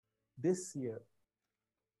This year,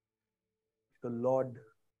 the Lord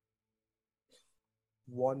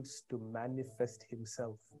wants to manifest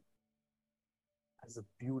himself as a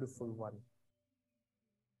beautiful one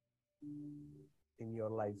in your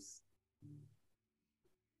lives,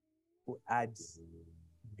 who adds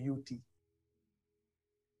beauty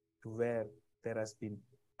to where there has been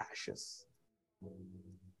ashes.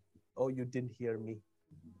 Oh, you didn't hear me.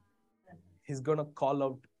 He's going to call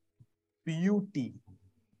out beauty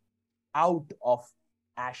out of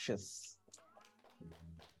ashes.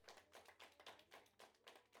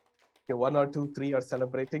 Okay, 1 or 2, 3 are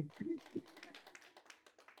celebrating.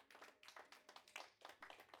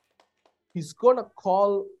 He's going to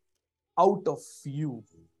call out of you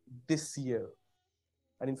this year.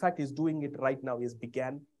 And in fact, he's doing it right now. He's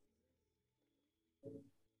began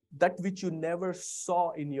that which you never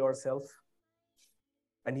saw in yourself.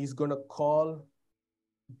 And he's going to call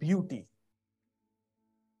beauty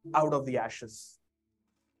out of the ashes.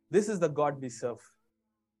 This is the God we serve.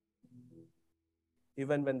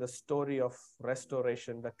 Even when the story of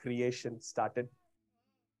restoration, the creation started,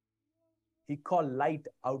 he called light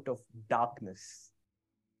out of darkness.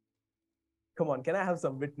 Come on, can I have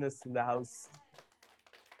some witness in the house?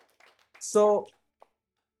 So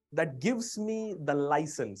that gives me the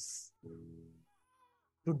license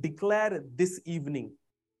to declare this evening,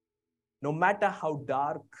 no matter how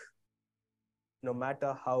dark, no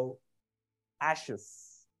matter how ashy,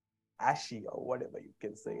 or whatever you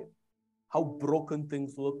can say it, how broken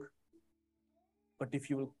things look, but if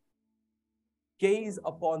you will gaze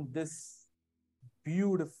upon this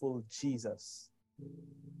beautiful Jesus,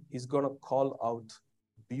 he's going to call out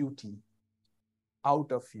beauty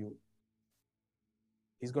out of you.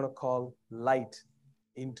 He's going to call light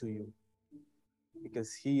into you,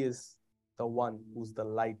 because he is the one who's the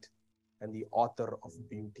light and the author of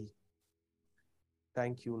beauty.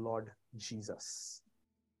 Thank you, Lord Jesus.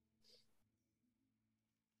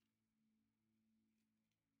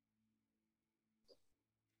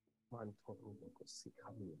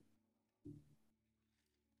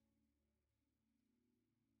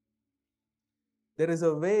 There is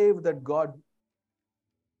a wave that God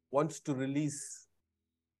wants to release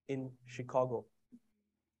in Chicago.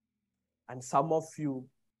 And some of you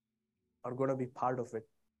are going to be part of it.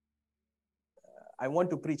 I want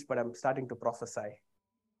to preach, but I'm starting to prophesy.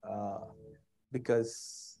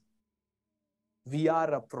 Because we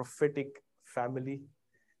are a prophetic family.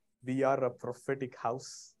 We are a prophetic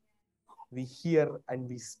house. We hear and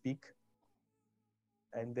we speak.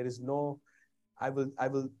 And there is no, I will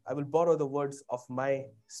borrow the words of my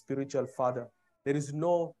spiritual father. There is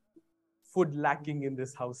no food lacking in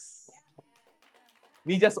this house.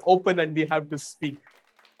 We just open and we have to speak.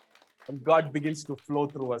 And God begins to flow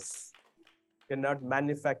through us. We're not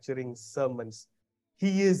manufacturing sermons.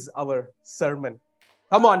 He is our sermon.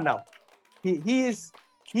 Come on now. He is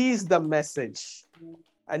the message.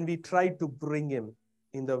 And we try to bring him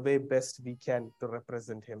in the way best we can to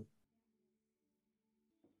represent him.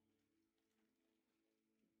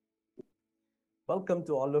 Welcome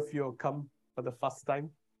to all of you who come for the first time.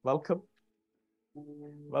 Welcome.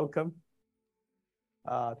 Welcome.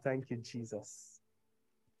 Thank you, Jesus.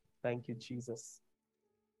 Thank you, Jesus.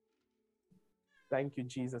 Thank you,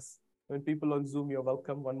 Jesus. When people on Zoom, you're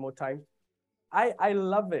welcome one more time. I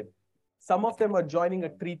love it. Some of them are joining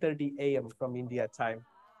at 3:30 a.m. from India time.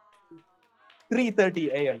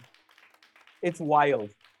 3:30 a.m. It's wild.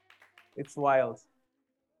 It's wild.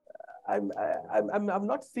 I've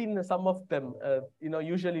not seen some of them.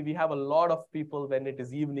 Usually we have a lot of people when it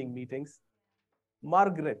is evening meetings.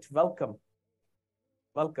 Margaret, welcome.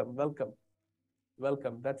 Welcome, welcome,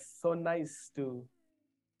 welcome. That's so nice to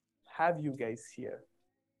have you guys here.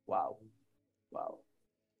 Wow. Wow.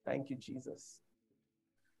 Thank you, Jesus.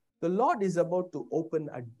 The Lord is about to open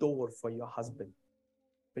a door for your husband.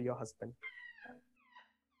 For your husband.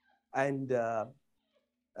 And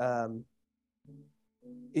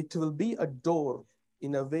it will be a door,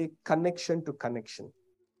 in a way, connection to connection.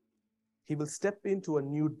 He will step into a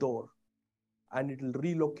new door and it will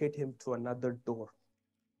relocate him to another door.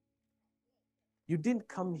 You didn't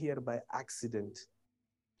come here by accident.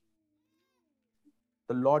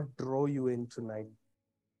 The Lord drew you in tonight.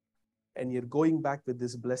 And you're going back with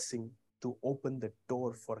this blessing to open the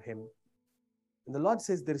door for him. And the Lord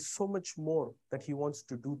says there is so much more that he wants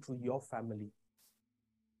to do through your family.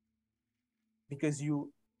 Because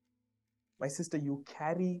you, my sister, you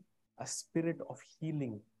carry a spirit of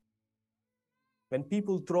healing. When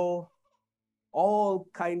people throw all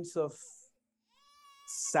kinds of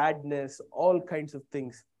sadness, all kinds of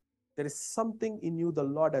things, there is something in you the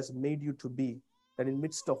Lord has made you to be, that in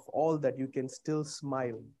midst of all that you can still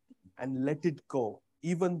smile and let it go,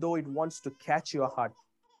 even though it wants to catch your heart.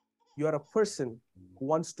 You are a person who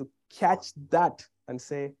wants to catch that and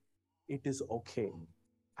say, it is okay.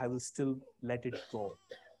 I will still let it go.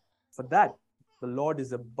 For that, the Lord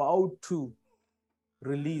is about to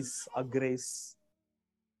release a grace.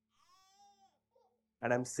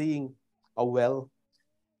 And I'm seeing a well,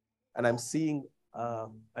 and I'm seeing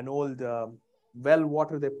an old well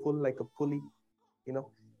water they pull like a pulley.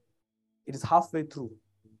 It is halfway through,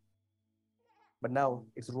 but now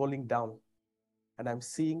it's rolling down, and I'm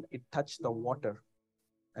seeing it touch the water,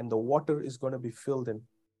 and the water is going to be filled in.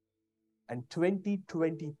 And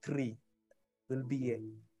 2023 will be a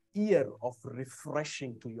year of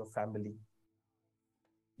refreshing to your family.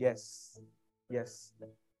 Yes.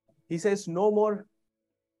 He says no more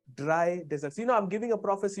dry deserts. I'm giving a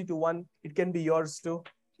prophecy to one. It can be yours too.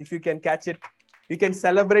 If you can catch it, you can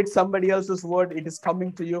celebrate somebody else's word. It is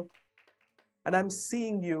coming to you. And I'm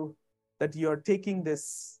seeing you that you're taking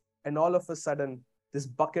this, and all of a sudden, this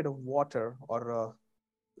bucket of water or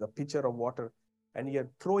a pitcher of water, and you're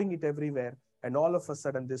throwing it everywhere. And all of a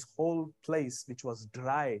sudden, this whole place, which was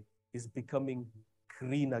dry, is becoming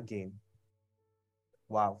green again.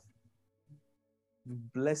 Wow.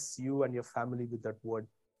 Bless you and your family with that word.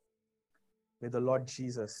 May the Lord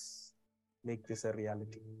Jesus make this a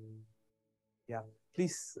reality. Yeah.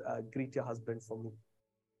 Please greet your husband for me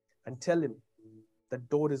and tell him the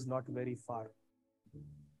door is not very far.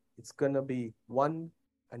 It's going to be 1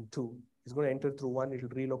 and 2. He's going to enter through one. It will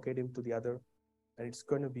relocate him to the other. And it's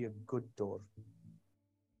going to be a good door.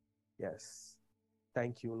 Yes.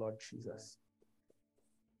 Thank you, Lord Jesus.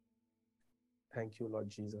 Thank you, Lord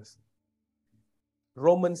Jesus.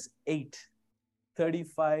 Romans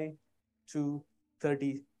 8:35 to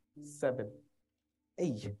 37.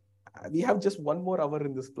 Hey, we have just 1 more hour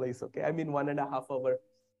in this place, okay? 1.5 hours.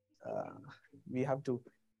 We have to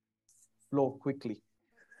flow quickly.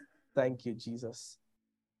 Thank you, Jesus.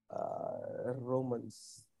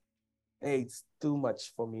 Romans. Hey, it's too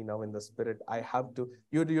much for me now in the spirit. I have to.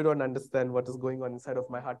 You don't understand what is going on inside of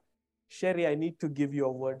my heart. Sherry, I need to give you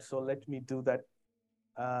a word, so let me do that.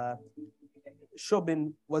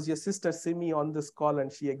 Shobin, was your sister Simi on this call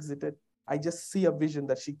and she exited? I just see a vision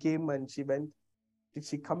that she came and she went. Did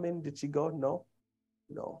she come in? Did she go? No.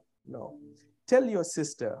 Tell your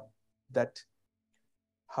sister that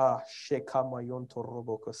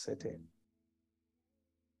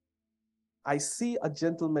I see a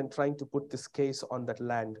gentleman trying to put this case on that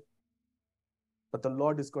land, but the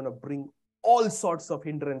Lord is going to bring all sorts of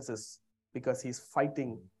hindrances because he's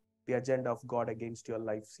fighting the agenda of God against your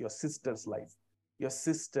lives, your sister's life, your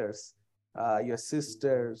sisters.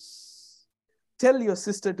 Tell your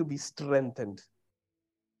sister to be strengthened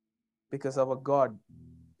because our God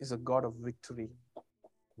is a God of victory.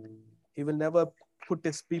 He will never put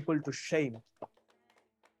his people to shame.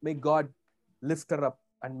 May God lift her up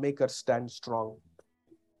and make her stand strong.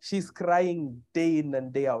 She's crying day in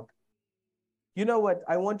and day out. You know what?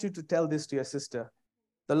 I want you to tell this to your sister.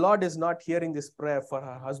 The Lord is not hearing this prayer for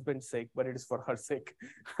her husband's sake, but it is for her sake.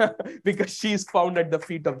 Because she is found at the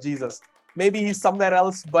feet of Jesus. Maybe he's somewhere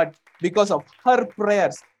else, but because of her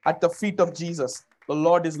prayers at the feet of Jesus, the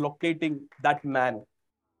Lord is locating that man.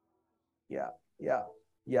 Yeah.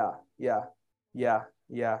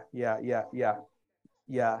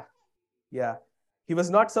 He was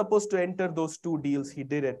not supposed to enter those 2 deals. He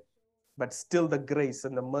did it. But still the grace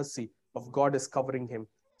and the mercy of God is covering him.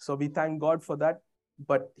 So we thank God for that.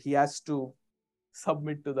 But he has to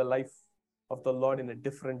submit to the life of the Lord in a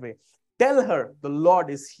different way. Tell her the Lord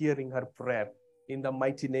is hearing her prayer in the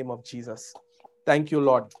mighty name of Jesus. Thank you,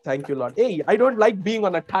 Lord. Thank you, Lord. Hey, I don't like being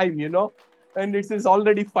on a time, and it is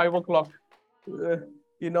already 5 o'clock.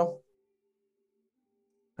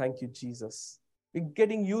 Thank you, Jesus. We're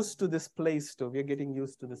getting used to this place too. We're getting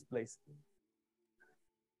used to this place.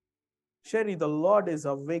 Sherry, the Lord is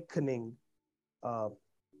awakening.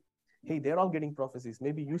 Hey, they're all getting prophecies.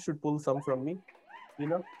 Maybe you should pull some from me.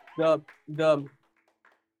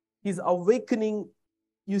 He's awakening.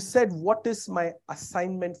 You said, what is my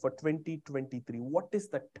assignment for 2023? What is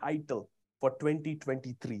the title for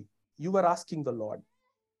 2023? You were asking the Lord.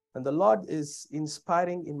 And the Lord is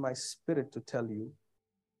inspiring in my spirit to tell you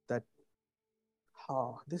that,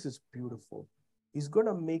 this is beautiful. He's going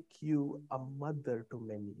to make you a mother to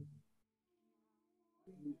many.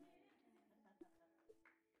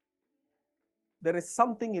 There is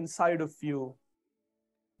something inside of you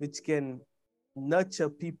which can nurture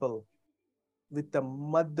people with a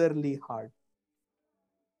motherly heart.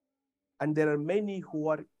 And there are many who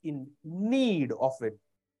are in need of it.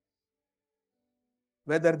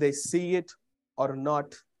 Whether they see it or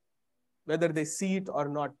not, Whether they see it or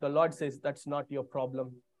not, the Lord says that's not your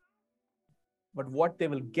problem. But what they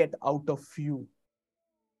will get out of you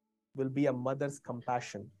will be a mother's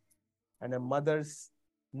compassion and a mother's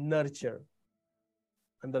nurture.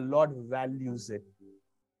 And the Lord values it.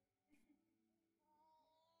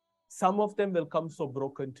 Some of them will come so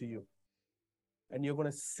broken to you. And you're going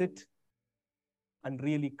to sit and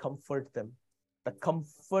really comfort them. The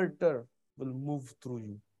comforter will move through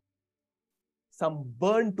you. Some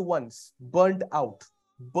burnt ones, burnt out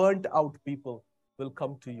people will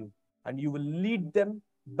come to you. And you will lead them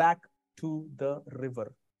back to the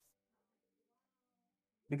river.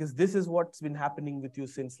 Because this is what's been happening with you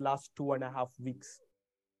since last 2.5 weeks.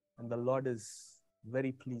 And the Lord is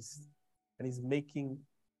very pleased. And He's making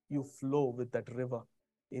you flow with that river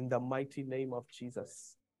in the mighty name of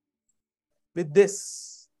Jesus. With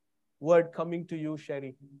this word coming to you,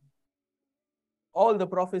 Sherry, all the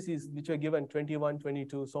prophecies which were given, 21,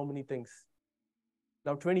 22, so many things.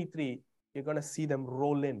 Now 23, you're going to see them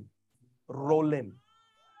roll in. Roll in.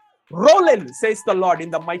 Roll in, says the Lord, in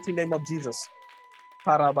the mighty name of Jesus.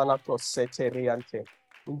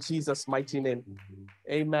 In Jesus' mighty name.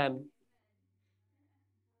 Amen.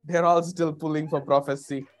 They're all still pulling for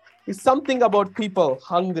prophecy. It's something about people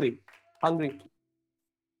hungry.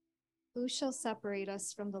 Who shall separate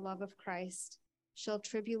us from the love of Christ? Shall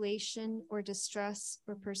tribulation or distress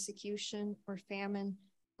or persecution or famine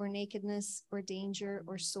or nakedness or danger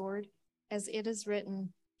or sword? As it is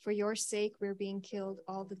written, for your sake we're being killed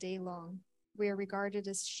all the day long. We are regarded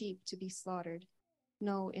as sheep to be slaughtered.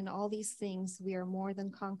 No, in all these things we are more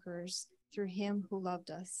than conquerors through Him who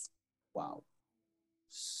loved us. Wow.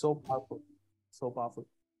 So powerful. So powerful.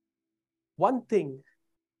 One thing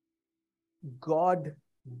God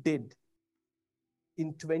did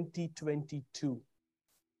in 2022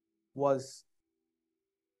 was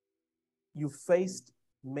you faced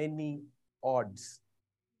many odds.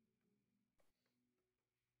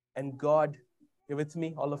 And God, you with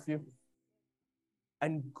me, all of you?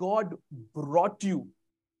 And God brought you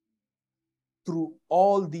through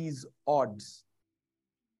all these odds,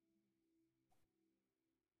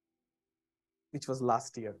 which was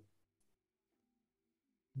last year.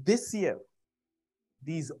 This year,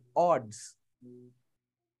 these odds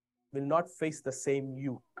will not face the same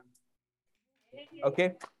you.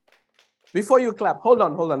 Okay? Before you clap, hold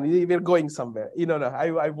on. We're going somewhere.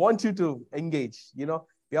 I want you to engage.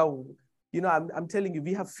 I'm telling you,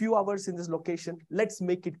 we have few hours in this location. Let's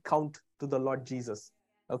make it count to the Lord Jesus.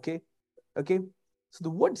 Okay? So the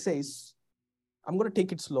word says, I'm going to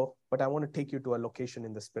take it slow, but I want to take you to a location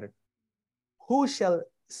in the spirit. Who shall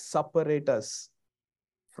separate us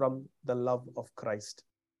from the love of Christ?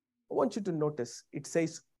 I want you to notice, it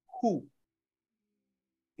says who.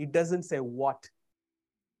 It doesn't say what.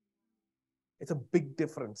 It's a big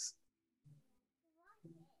difference.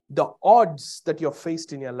 The odds that you're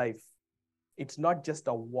faced in your life, it's not just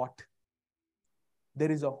a what.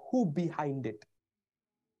 There is a who behind it.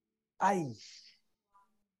 And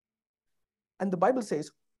the Bible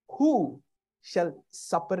says, who shall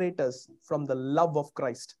separate us from the love of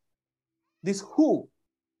Christ? This who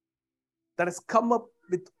that has come up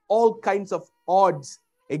with all kinds of odds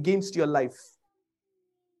against your life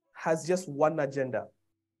has just one agenda: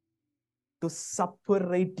 to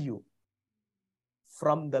separate you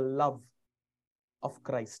from the love of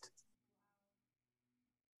Christ.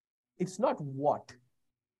 It's not what,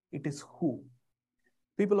 it is who.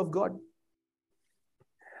 People of God,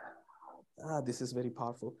 this is very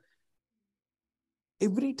powerful.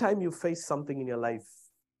 Every time you face something in your life,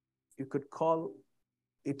 you could call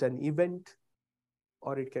it an event,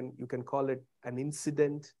 or you can call it an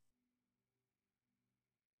incident.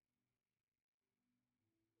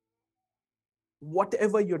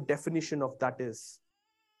 Whatever your definition of that is,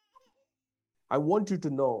 I want you to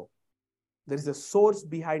know there is a source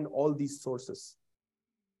behind all these sources.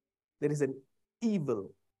 There is an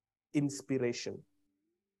evil inspiration.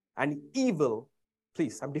 And evil,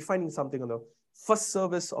 please, I'm defining something on the first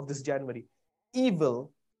service of this January.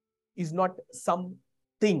 Evil is not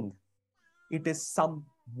something, it is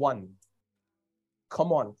someone.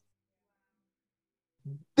 Come on.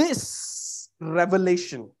 This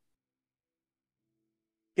revelation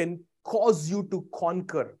can cause you to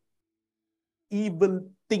conquer evil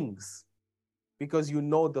things because you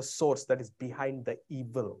know the source that is behind the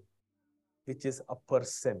evil, which is a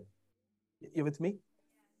person. You with me?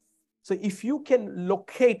 So if you can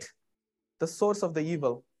locate the source of the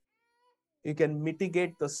evil, you can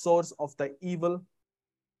mitigate the source of the evil,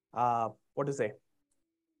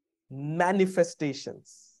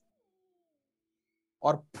 manifestations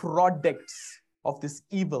or products of this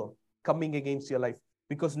evil coming against your life.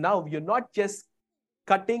 Because now you're not just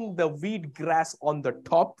cutting the weed grass on the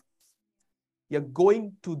top, you're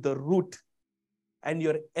going to the root and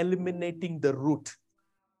you're eliminating the root.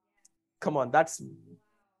 Come on, that's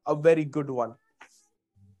a very good one.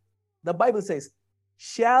 The Bible says,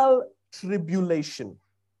 shall tribulation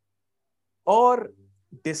or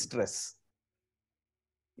distress.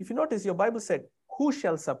 If you notice, your Bible said, who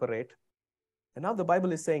shall separate? And now the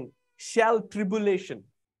Bible is saying, shall tribulation.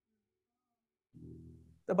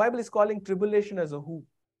 The Bible is calling tribulation as a who.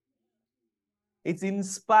 It's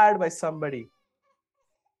inspired by somebody.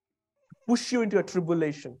 Push you into a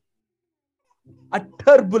tribulation, a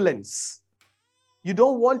turbulence. You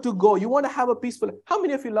don't want to go. You want to have a peaceful life. How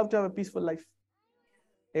many of you love to have a peaceful life?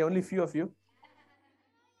 Hey, only a few of you.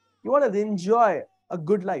 You want to enjoy a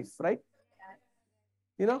good life, right?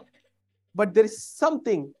 You know? But there is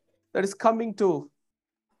something that is coming to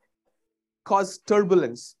cause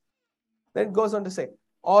turbulence. Then it goes on to say,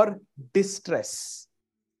 or distress,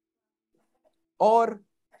 or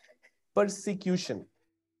persecution.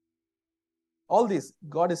 All this,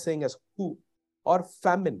 God is saying as who? Or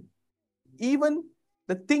famine. Even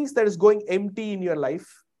the things that is going empty in your life,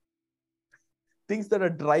 things that are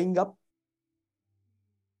drying up,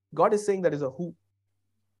 God is saying that is a who.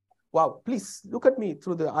 Wow, please look at me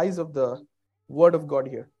through the eyes of the word of God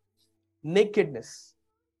here. Nakedness,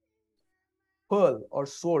 pearl or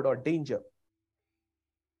sword or danger.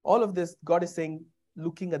 All of this, God is saying,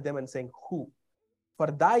 looking at them and saying, who? For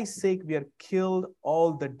thy sake we are killed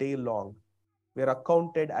all the day long. We are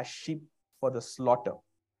accounted as sheep for the slaughter.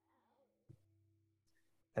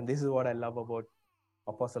 And this is what I love about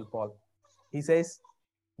Apostle Paul. He says,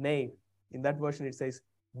 nay. In that version it says,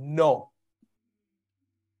 no.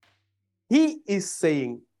 He is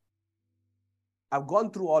saying, I've gone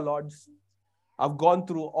through all odds. I've gone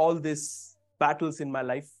through all these battles in my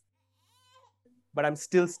life. But I'm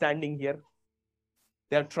still standing here.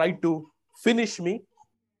 They have tried to finish me,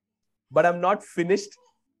 but I'm not finished.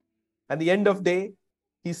 At the end of the day,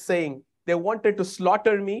 he's saying, they wanted to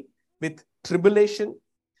slaughter me with tribulation,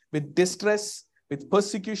 with distress, with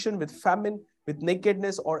persecution, with famine, with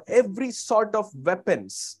nakedness, or every sort of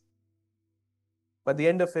weapons. But at the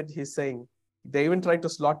end of it, he's saying, they even tried to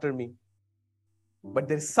slaughter me. But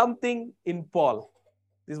there's something in Paul.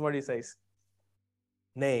 This is what he says.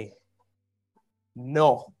 Nay.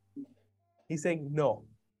 No. He's saying no.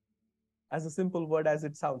 As a simple word as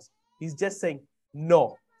it sounds. He's just saying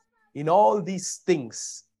no. In all these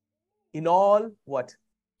things. In all what?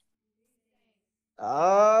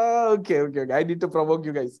 Okay. I need to provoke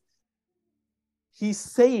you guys. He's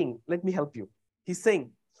saying, let me help you. He's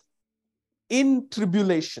saying, in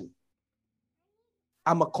tribulation,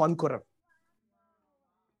 I'm a conqueror.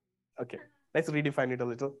 Okay, let's redefine it a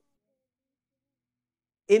little.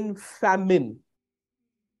 In famine,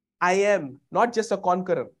 I am not just a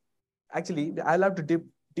conqueror. Actually, I'll have to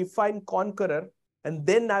define conqueror, and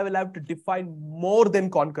then I will have to define more than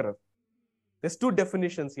conqueror. There's two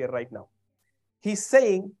definitions here right now. He's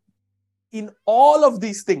saying, in all of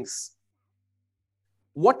these things,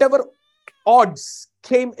 whatever odds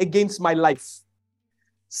came against my life,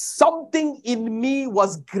 something in me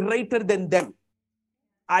was greater than them.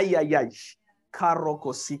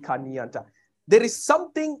 Karoko sikanianta. There is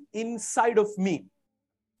something inside of me,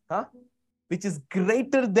 which is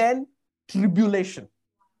greater than tribulation.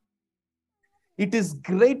 It is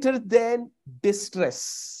greater than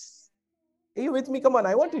distress. Are you with me? Come on,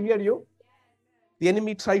 I want to hear you. The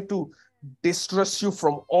enemy tried to distress you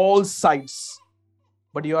from all sides.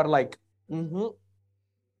 But you are like,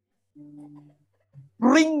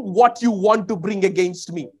 bring what you want to bring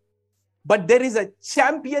against me. But there is a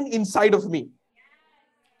champion inside of me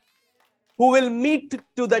who will meet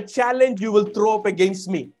to the challenge you will throw up against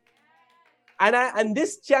me. And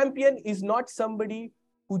this champion is not somebody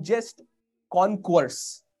who just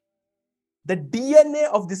conquers. The DNA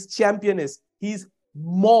of this champion is he's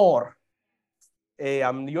more. Hey,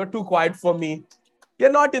 you're too quiet for me.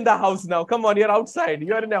 You're not in the house now. Come on, you're outside.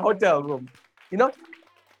 You're in a hotel room. You know?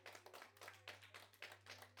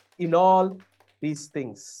 In all these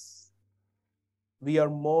things, we are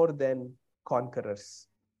more than conquerors.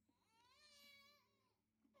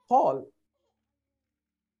 Paul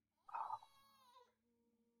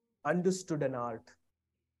understood an art.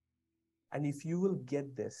 And if you will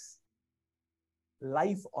get this,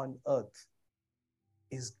 life on earth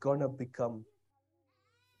is gonna become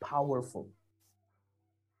powerful.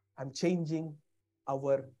 I'm changing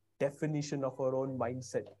our definition of our own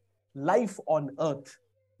mindset. Life on earth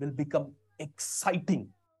will become exciting.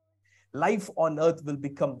 Life on earth will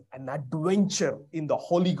become an adventure in the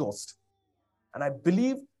Holy Ghost. And I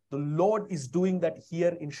believe The Lord is doing that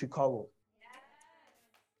here in Chicago.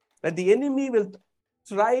 That the enemy will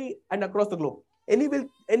try, and across the globe,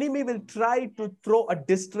 enemy will try to throw a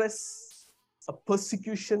distress, a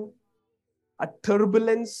persecution, a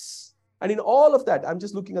turbulence. And in all of that, I'm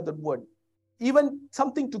just looking at that word, even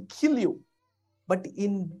something to kill you. But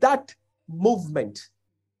in that movement,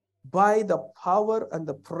 by the power and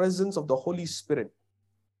the presence of the Holy Spirit,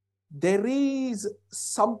 there is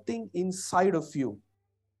something inside of you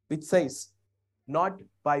which says, not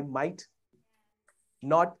by might,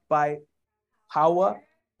 not by power,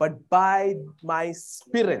 but by my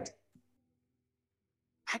spirit.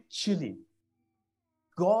 Actually,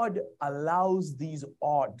 God allows these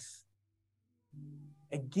odds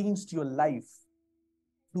against your life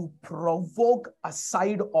to provoke a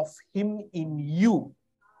side of Him in you,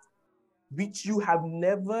 which you have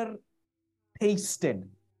never tasted.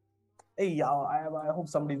 Hey, I hope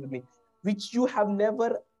somebody's with me. Which you have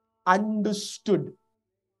never understood,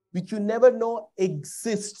 which you never know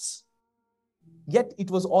exists, yet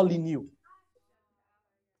it was all in you.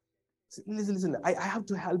 Listen, I have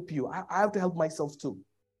to help you. I have to help myself too.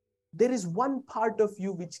 There is one part of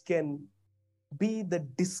you which can be the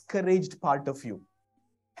discouraged part of you.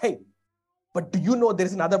 Hey, but do you know there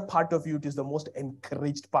is another part of you? It is the most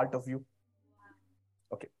encouraged part of you.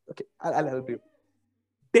 Okay, I'll help you.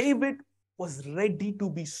 David was ready to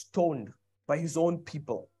be stoned by his own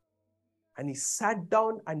people. And he sat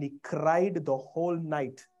down and he cried the whole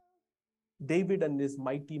night. David and his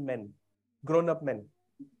mighty men, grown-up men,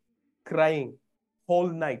 crying whole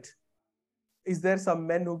night. Is there some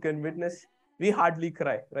men who can witness? We hardly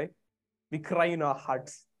cry, right? We cry in our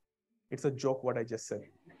hearts. It's a joke what I just said.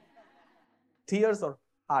 Tears are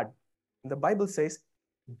hard. And the Bible says,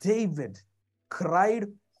 David cried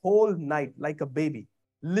whole night like a baby.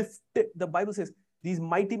 The Bible says, these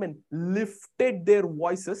mighty men lifted their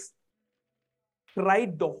voices,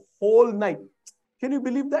 cried the whole night. Can you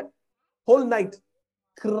believe that? Whole night,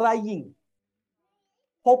 crying,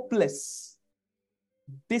 hopeless,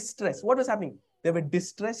 distress. What was happening? They were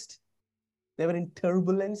distressed. They were in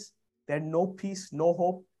turbulence. They had no peace, no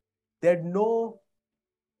hope. They had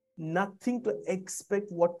nothing to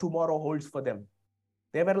expect what tomorrow holds for them.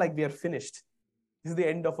 They were like, we are finished. This is the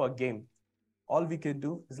end of our game. All we can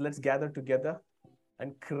do is let's gather together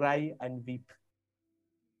and cry and weep.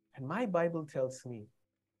 And my Bible tells me,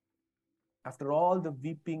 after all the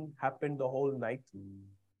weeping happened the whole night,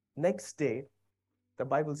 next day, the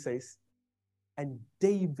Bible says, and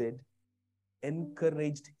David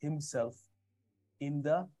encouraged himself in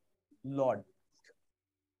the Lord.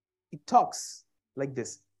 It talks like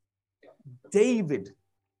this. David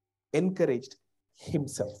encouraged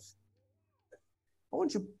himself. I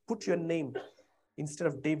want you to put your name instead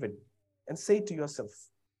of David and say to yourself,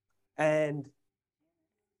 and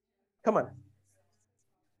come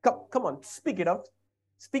on, speak it out.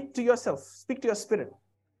 Speak to yourself, speak to your spirit.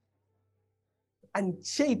 And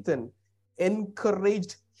Shaitan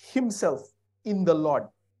encouraged himself in the Lord.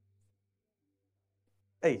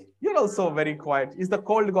 Hey, you're also very quiet. Is the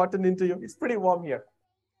cold gotten into you? It's pretty warm here.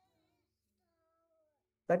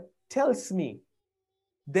 That tells me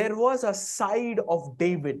there was a side of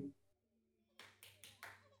David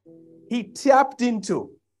he tapped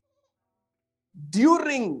into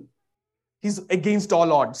during his against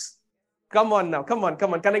all odds. Come on now, come on,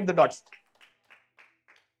 connect the dots.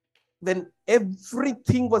 When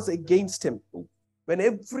everything was against him, when he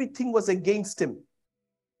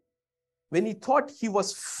thought he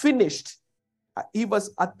was finished, he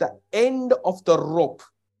was at the end of the rope.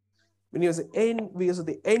 When he was at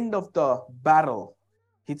the end of the barrel,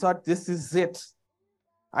 he thought this is it.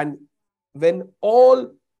 And when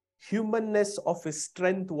all humanness of his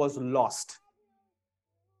strength was lost,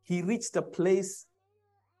 he reached a place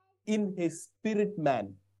in his spirit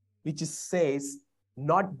man, which says,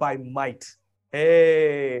 not by might.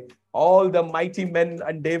 Hey, all the mighty men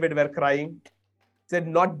and David were crying. Said,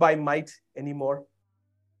 not by might anymore.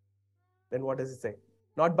 Then what does it say?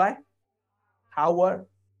 Not by power,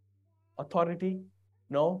 authority?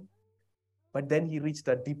 No. But then he reached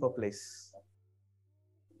a deeper place.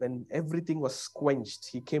 When everything was quenched,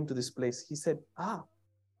 he came to this place. He said,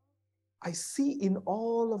 I see in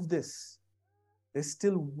all of this, there's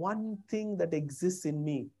still one thing that exists in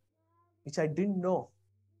me, which I didn't know.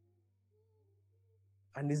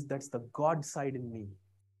 And that's the God side in me.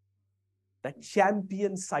 The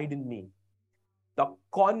champion side in me. The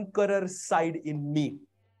conqueror side in me.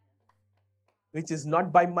 Which is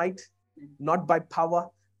not by might, not by power,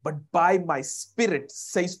 but by my spirit,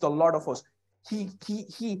 says the Lord of hosts. He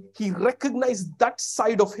recognized that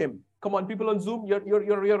side of him. Come on, people on Zoom,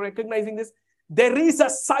 you're recognizing this. There is a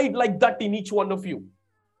side like that in each one of you.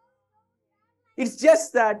 It's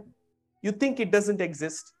just that you think it doesn't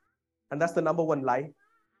exist. And that's the number one lie.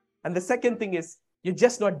 And the second thing is, you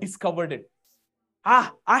just not discovered it.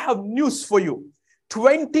 I have news for you.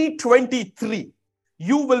 2023,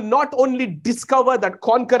 you will not only discover that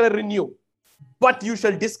conqueror in you, but you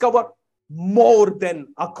shall discover more than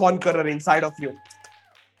a conqueror inside of you.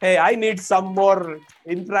 Hey, I need some more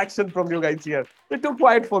interaction from you guys here. You're too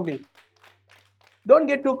quiet for me. Don't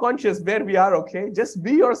get too conscious where we are, okay? Just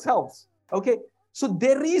be yourselves, okay? So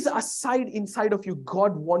there is a side inside of you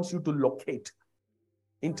God wants you to locate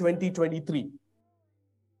in 2023.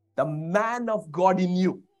 The man of God in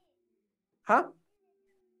you.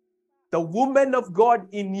 The woman of God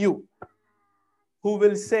in you who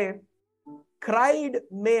will say, cried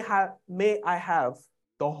may I have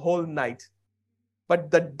the whole night,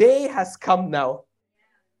 but the day has come now,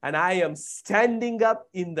 and I am standing up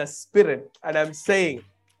in the spirit, and I'm saying,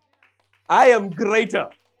 I am greater.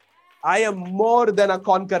 I am more than a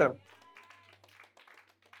conqueror.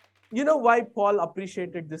 You know why Paul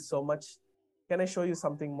appreciated this so much? Can I show you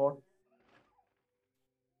something more?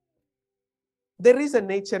 There is a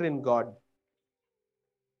nature in God.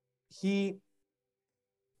 It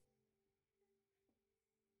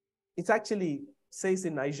actually says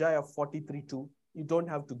in Isaiah 43:2, you don't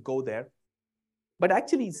have to go there. But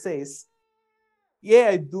actually it says, yea,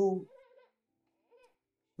 I do,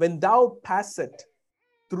 when thou passest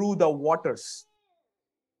through the waters,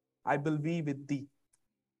 I will be with thee.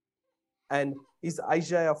 And it's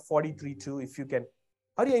Isaiah 43:2, if you can.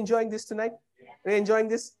 Are you enjoying this tonight? Are you enjoying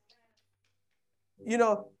this? You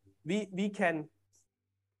know, we can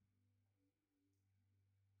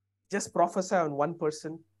just prophesy on one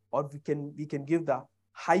person, or we can give the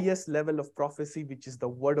highest level of prophecy, which is the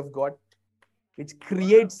word of God, which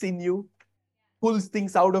creates in you, pulls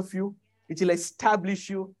things out of you, which will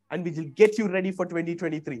establish you, and which will get you ready for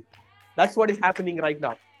 2023. That's what is happening right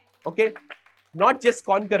now. Okay? Not just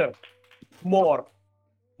conqueror, more.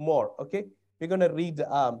 Okay? We're going to read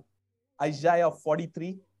Isaiah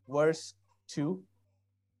 43, verse 2.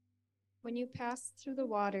 When you pass through the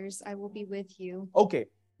waters, I will be with you. Okay.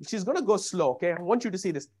 She's going to go slow, okay? I want you to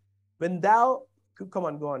see this. When thou, come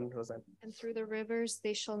on, go on, Roseanne. And through the rivers,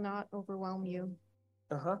 they shall not overwhelm you.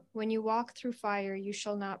 Uh-huh. When you walk through fire, you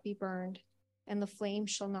shall not be burned, and the flame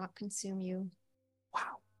shall not consume you.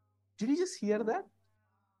 Wow. Did you just hear that?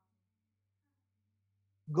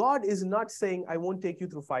 God is not saying, I won't take you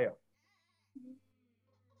through fire.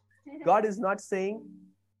 God is not saying,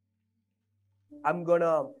 I'm going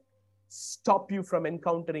to stop you from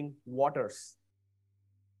encountering waters.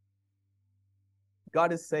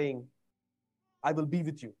 God is saying, I will be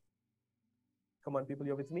with you. Come on, people,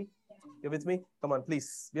 you're with me? You're with me? Come on,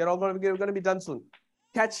 please. We're going to be done soon.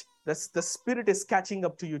 Catch, the Spirit is catching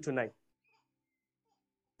up to you tonight.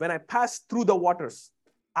 When I pass through the waters,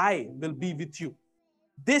 I will be with you.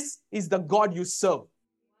 This is the God you serve.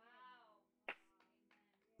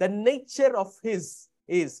 The nature of His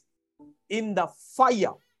is in the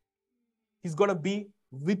fire. He's going to be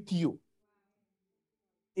with you.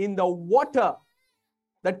 In the water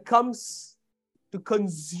that comes to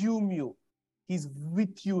consume you, He's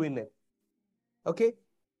with you in it. Okay?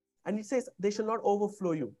 And He says, they shall not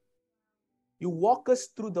overflow you. You walk us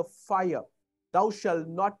through the fire, thou shalt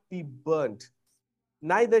not be burnt,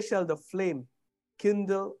 neither shall the flame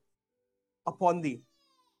kindle upon thee.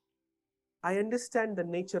 I understand the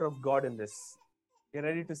nature of God in this. You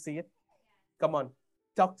ready to see it? Come on,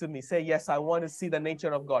 talk to me. Say, yes, I want to see the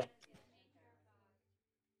nature of God.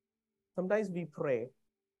 Sometimes we pray,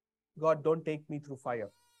 God, don't take me through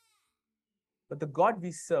fire. But the God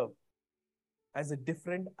we serve has a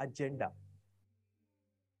different agenda.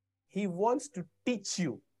 He wants to teach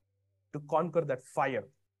you to conquer that fire.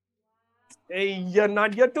 Hey,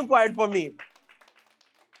 you're too quiet for me.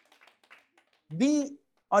 We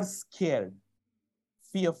are scared,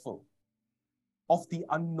 fearful of the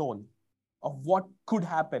unknown, of what could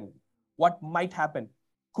happen, what might happen,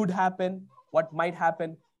 could happen, what might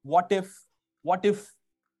happen, what if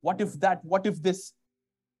that, what if this.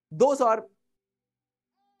 Those are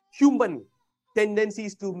human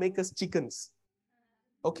tendencies to make us chickens.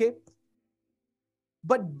 Okay?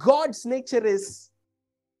 But God's nature is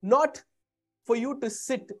not for you to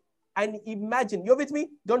sit and imagine. You're with me?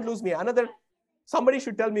 Don't lose me. Somebody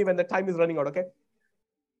should tell me when the time is running out, okay?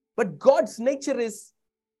 But God's nature is,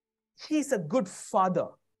 He's a good father.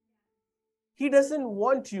 He doesn't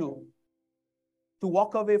want you to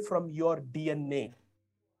walk away from your DNA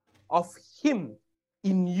of Him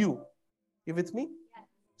in you. You with me?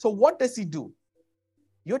 So what does He do?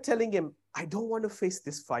 You're telling Him, I don't want to face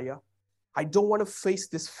this fire. I don't want to face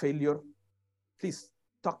this failure. Please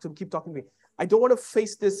keep talking to me. I don't want to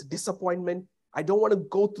face this disappointment. I don't want to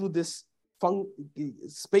go through this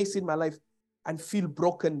space in my life and feel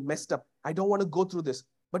broken, messed up. I don't want to go through this.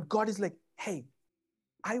 But God is like, hey,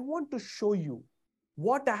 I want to show you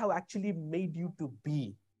what I have actually made you to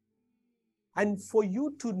be. And for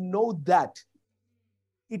you to know that,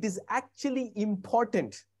 it is actually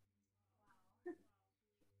important.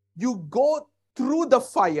 You go through the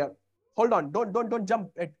fire. Hold on, don't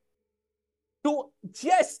jump at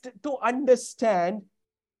to understand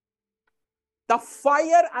the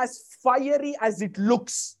fire as fiery as it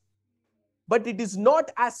looks, but it is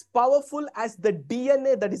not as powerful as the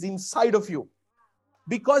DNA that is inside of you,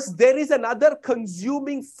 because there is another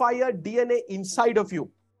consuming fire DNA inside of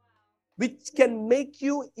you, which can make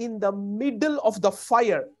you in the middle of the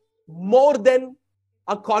fire more than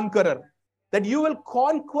a conqueror. That you will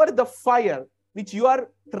conquer the fire which you are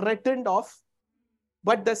threatened of,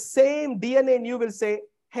 but the same DNA in you will say,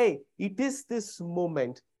 hey, it is this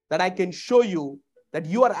moment that I can show you that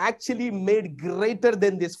you are actually made greater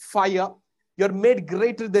than this fire. You're made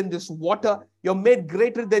greater than this water. You're made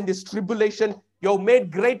greater than this tribulation. You're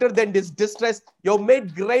made greater than this distress. You're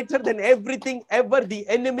made greater than everything ever the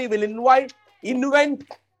enemy will invent,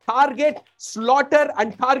 target, slaughter,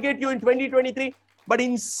 and target you in 2023. But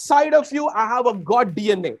inside of you, I have a God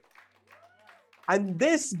DNA. And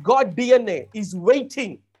this God DNA is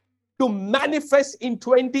waiting to manifest in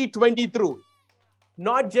 2023.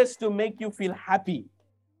 Not just to make you feel happy,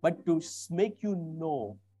 but to make you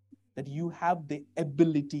know that you have the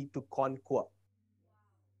ability to conquer.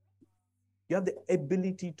 You have the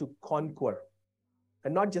ability to conquer.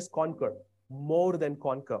 And not just conquer, more than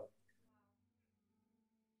conquer.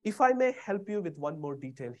 If I may help you with one more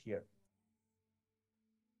detail here.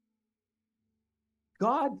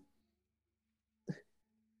 God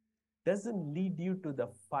doesn't lead you to the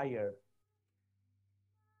fire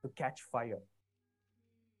to catch fire.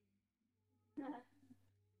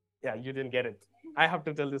 Yeah, you didn't get it. I have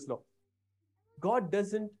to tell this now. God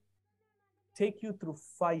doesn't take you through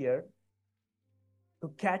fire to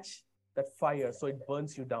catch that fire so it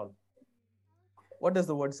burns you down. What does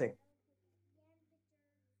the word say?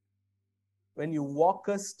 When you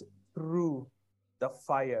walkest through the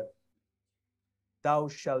fire, thou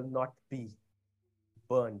shalt not be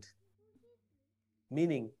burned.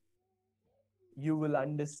 Meaning, you will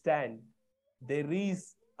understand there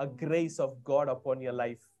is a grace of God upon your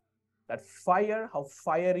life. That fire, how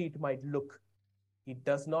fiery it might look, it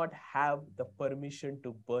does not have the permission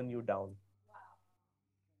to burn you down.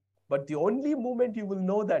 But the only moment you will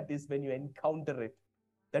know that is when you encounter it.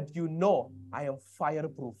 That you know, I am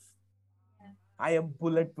fireproof. I am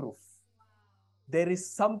bulletproof. There is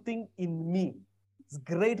something in me. It's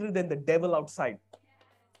greater than the devil outside.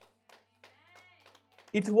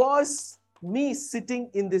 It was me sitting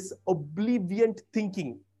in this oblivion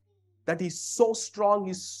thinking that he's so strong,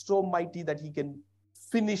 he's so mighty that he can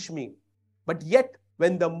finish me. But yet,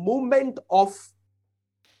 when the moment of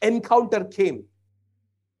encounter came,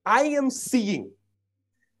 I am seeing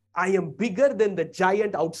I am bigger than the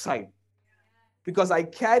giant outside, because I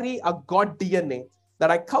carry a God DNA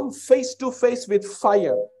that I come face to face with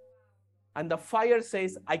fire. And the fire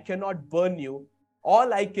says, I cannot burn you.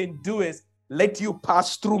 All I can do is let you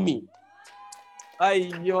pass through me.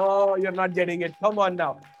 Ayyo, you're not getting it. Come on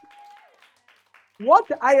now. What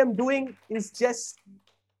I am doing is just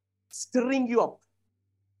stirring you up,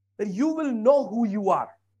 that you will know who you are.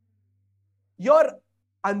 Your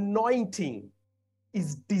anointing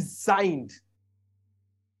is designed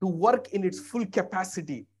to work in its full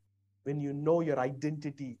capacity when you know your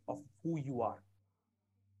identity of who you are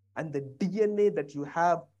and the DNA that you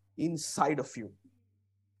have inside of you.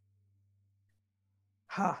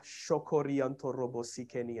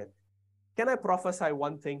 Can I prophesy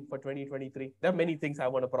one thing for 2023? There are many things I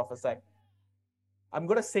want to prophesy. I'm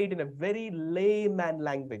going to say it in a very layman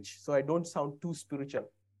language so I don't sound too spiritual.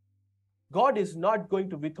 God is not going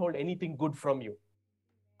to withhold anything good from you.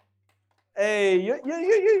 Hey,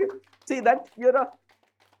 you see that?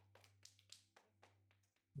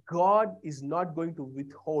 God is not going to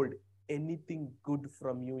withhold anything good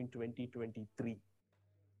from you in 2023.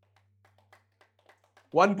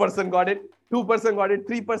 1% got it, 2% got it,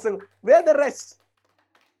 3%. Where the rest?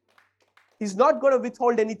 He's not going to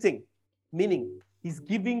withhold anything. Meaning, he's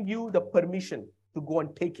giving you the permission to go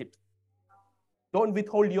and take it. Don't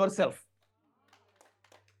withhold yourself.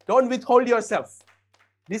 Don't withhold yourself.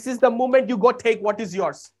 This is the moment you go take what is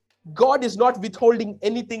yours. God is not withholding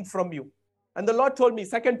anything from you. And the Lord told me,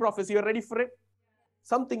 second prophecy, you're ready for it?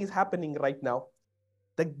 Something is happening right now.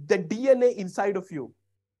 The DNA inside of you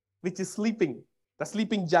which is sleeping, the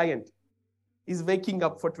sleeping giant, is waking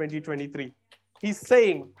up for 2023. He's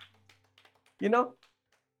saying,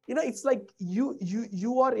 it's like you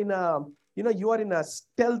are in a, you are in a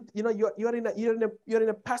stealth, you're in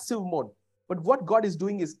a passive mode. But what God is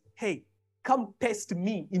doing is, hey, come test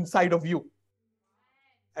me inside of you.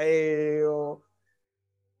 Where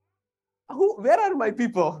are my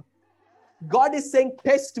people? God is saying,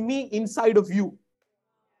 test me inside of you.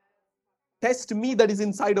 Test me that is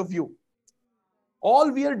inside of you.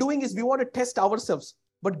 All we are doing is we want to test ourselves.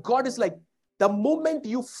 But God is like, the moment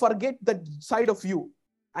you forget that side of you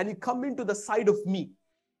and you come into the side of me,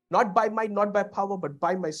 not by might, not by power, but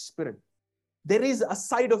by my spirit, there is a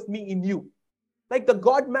side of me in you. Like the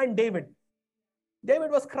God-man David.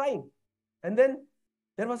 David was crying. And then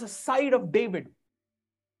there was a side of David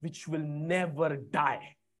which will never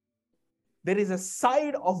die. There is a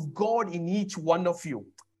side of God in each one of you.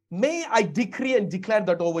 May I decree and declare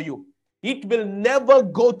that over you. It will never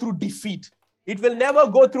go through defeat. It will never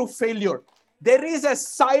go through failure. There is a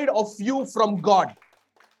side of you from God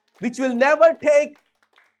which will never take,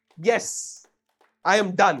 yes, I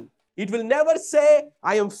am done. It will never say,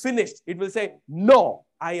 I am finished. It will say, no,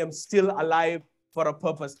 I am still alive for a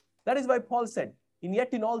purpose. That is why Paul said, and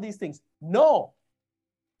yet in all these things, no,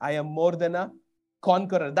 I am more than a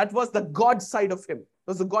conqueror. That was the God side of him.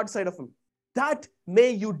 That was the God side of him. That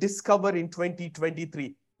may you discover in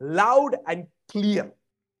 2023, loud and clear.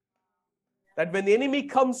 That when the enemy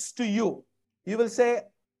comes to you, you will say,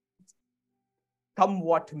 come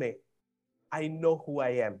what may, I know who I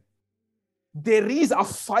am. There is a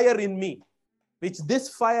fire in me, which this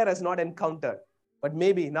fire has not encountered. But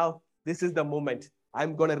maybe now, this is the moment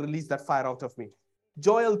I'm going to release that fire out of me.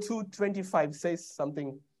 Joel 2:25 says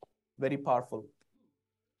something very powerful.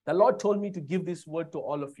 The Lord told me to give this word to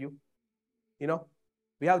all of you.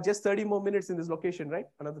 We have just 30 more minutes in this location, right?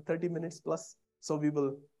 Another 30 minutes plus. So we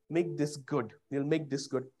will make this good. We'll make this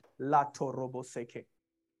good. Lato robo seke.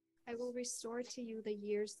 I will restore to you the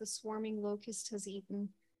years the swarming locust has eaten,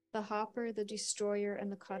 the hopper, the destroyer,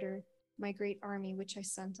 and the cutter, my great army which I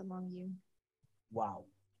sent among you. Wow.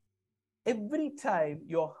 Every time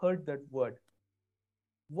you heard that word,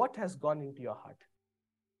 what has gone into your heart?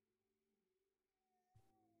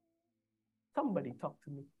 Somebody talk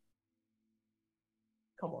to me.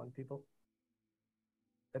 Come on, people.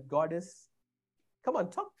 That God is, come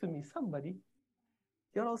on, talk to me, somebody.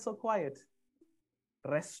 You're also quiet.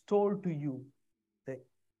 Restore to you the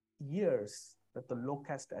years that the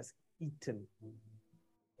locust has eaten.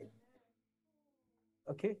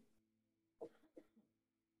 Okay?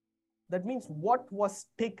 That means what was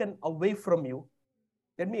taken away from you.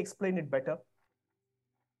 Let me explain it better.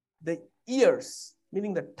 The years,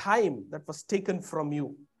 meaning the time that was taken from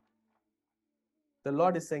you. The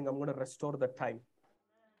Lord is saying, I'm going to restore the time.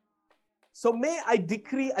 So may I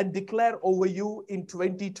decree and declare over you in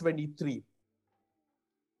 2023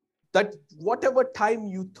 that whatever time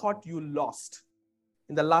you thought you lost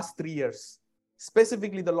in the last 3 years,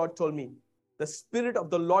 specifically the Lord told me, the Spirit of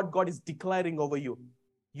the Lord God is declaring over you.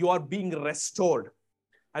 You are being restored.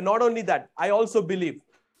 And not only that, I also believe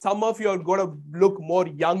some of you are going to look more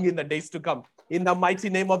young in the days to come, in the mighty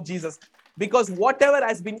name of Jesus. Because whatever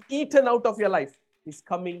has been eaten out of your life is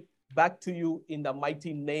coming back to you in the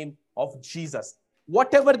mighty name of Jesus.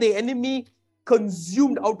 Whatever the enemy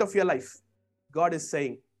consumed out of your life, God is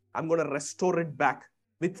saying, I'm going to restore it back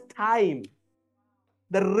with time.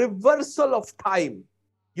 The reversal of time,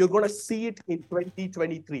 you're going to see it in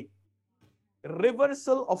 2023.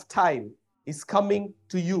 Reversal of time is coming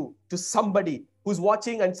to you, to somebody who's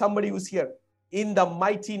watching and somebody who's here, in the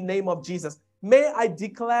mighty name of Jesus. May I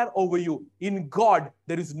declare over you, in God,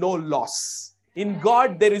 there is no loss. In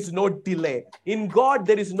God, there is no delay. In God,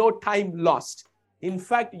 there is no time lost. In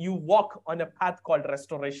fact, you walk on a path called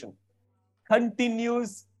restoration.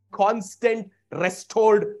 Continuous, constant,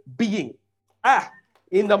 restored being.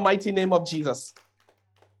 In the mighty name of Jesus.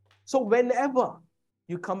 So whenever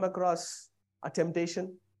you come across a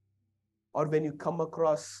temptation, or when you come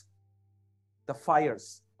across the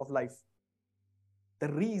fires of life, the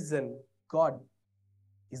reason God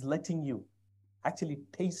is letting you actually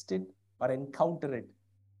taste it or encounter it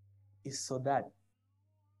is so that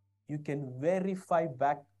you can verify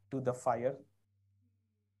back to the fire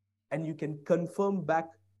and you can confirm back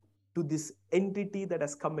to this entity that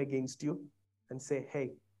has come against you and say,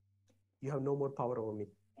 hey, you have no more power over me.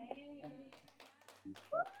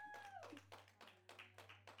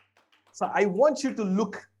 So I want you to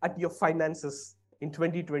look at your finances in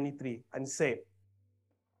 2023 and say,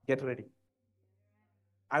 get ready.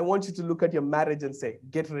 I want you to look at your marriage and say,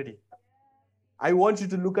 get ready. I want you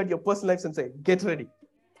to look at your personal life and say, get ready.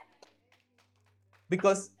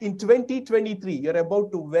 Because in 2023, you're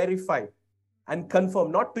about to verify and confirm,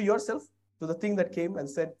 not to yourself, to the thing that came and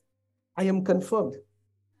said, I am confirmed.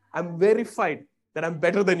 I'm verified that I'm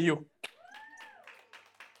better than you.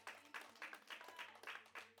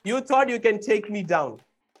 You thought you can take me down.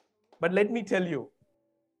 But let me tell you,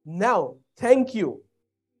 now, thank you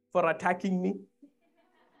for attacking me.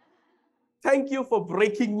 Thank you for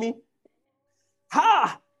breaking me.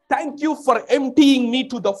 Thank you for emptying me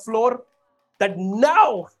to the floor. That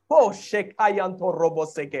now,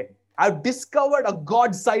 I've discovered a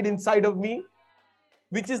God side inside of me,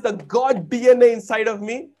 which is the God DNA inside of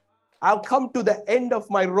me. I've come to the end of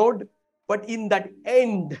my road, but in that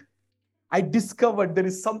end, I discovered there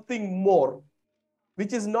is something more,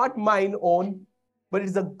 which is not mine own, but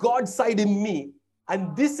it's a God side in me.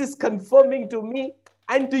 And this is confirming to me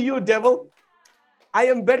and to you, devil, I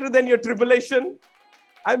am better than your tribulation.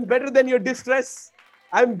 I'm better than your distress.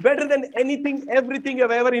 I'm better than anything, everything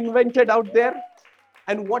you've ever invented out there.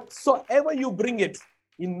 And whatsoever you bring it,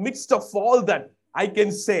 in midst of all that, I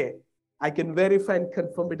can say, I can verify and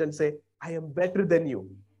confirm it and say, I am better than you.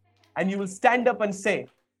 And you will stand up and say,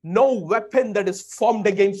 no weapon that is formed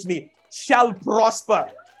against me shall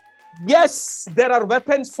prosper. Yes, there are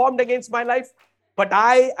weapons formed against my life, but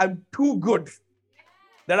I am too good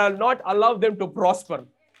that I'll not allow them to prosper.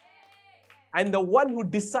 And the one who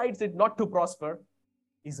decides it not to prosper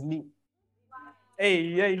is me. Hey,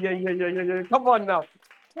 yeah. Come on now.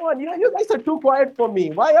 Come on, you guys are too quiet for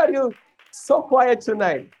me. Why are you so quiet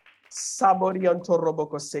tonight?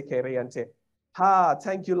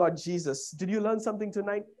 Thank you, Lord Jesus. Did you learn something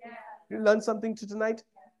tonight? Yeah. Did you learn something tonight?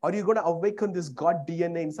 Are you going to awaken this God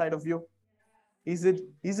DNA inside of you? Is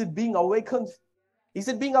it being awakened? Is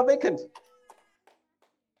it being awakened?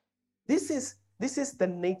 This is the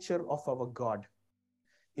nature of our God.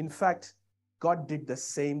 In fact, God did the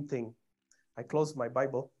same thing. I closed my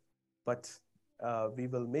Bible, but we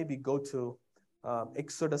will maybe go to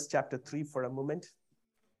Exodus chapter 3 for a moment.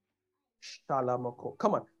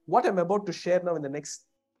 Come on. What I'm about to share now in the next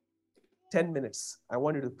 10 minutes, I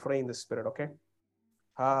want you to pray in the Spirit, okay?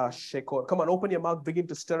 Shekor. Come on, open your mouth, begin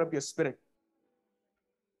to stir up your spirit.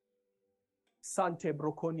 Sante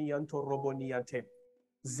brokonianto roboniante.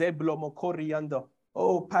 Zeblo mokoriando.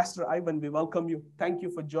 Oh, Pastor Ivan, we welcome you. Thank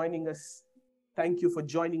you for joining us. Thank you for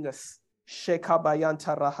joining us.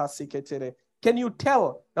 Shekabayanta rahasiketere. Can you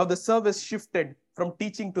tell now the service shifted from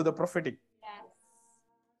teaching to the prophetic? Yes.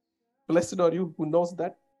 Blessed are you who knows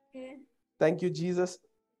that. Yeah. Thank you, Jesus.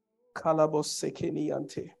 Kalabos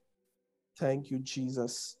sekeniante. Thank you,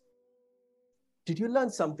 Jesus. Did you learn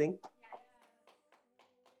something?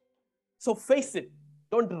 So face it.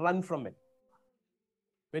 Don't run from it.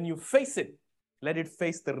 When you face it, let it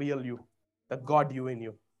face the real you, the God you in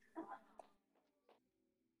you.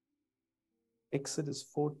 Exodus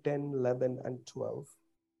 4, 10, 11, and 12.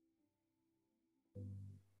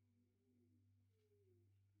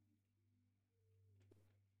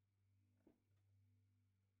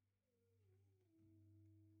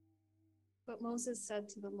 But Moses said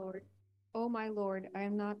to the Lord, O my Lord, I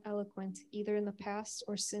am not eloquent, either in the past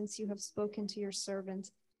or since you have spoken to your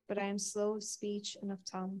servant, but I am slow of speech and of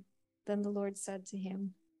tongue. Then the Lord said to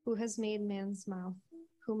him, Who has made man's mouth?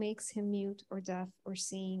 Who makes him mute or deaf or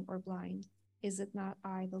seeing or blind? Is it not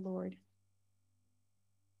I, the Lord?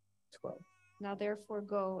 12. Now therefore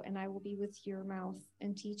go, and I will be with your mouth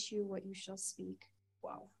and teach you what you shall speak.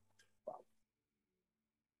 Wow.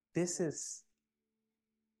 This is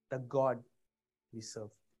the God we serve.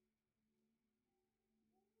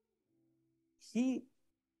 He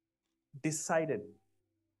decided,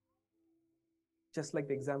 just like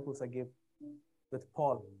the examples I gave with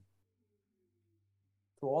Paul,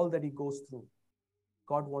 through all that he goes through,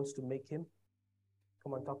 God wants to make him,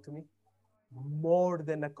 come on, talk to me, more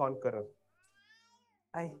than a conqueror.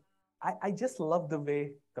 I just love the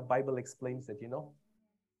way the Bible explains it,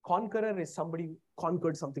 Conqueror is somebody who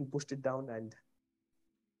conquered something, pushed it down, and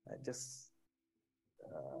just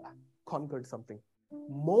conquered something.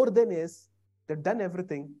 More than is, they've done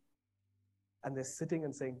everything, and they're sitting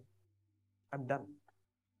and saying, I'm done.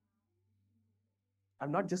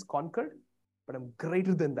 I'm not just conquered, but I'm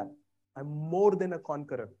greater than that. I'm more than a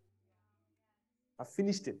conqueror. I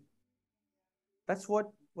finished it. That's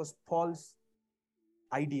what was Paul's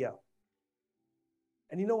idea.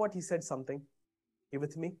 And you know what? He said something. You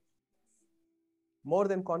with me? More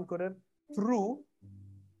than conqueror through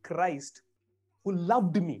Christ who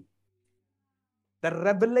loved me. The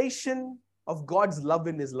revelation of God's love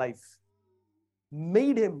in his life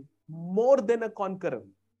made him more than a conqueror.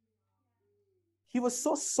 He was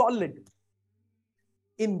so solid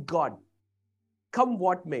in God. Come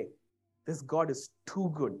what may, This God is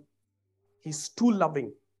too good. He's too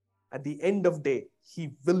loving. At the end of the day,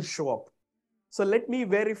 He will show up. So let me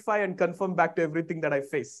verify and confirm back to everything that I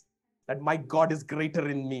face that my God is greater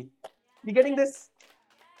in me. You getting this?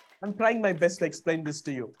 I'm trying my best to explain this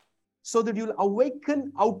to you so that you'll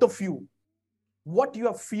awaken out of you what you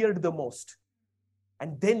have feared the most.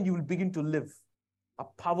 And then you will begin to live a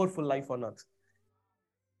powerful life on earth.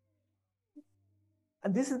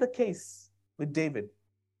 And this is the case with David.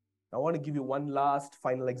 I want to give you one last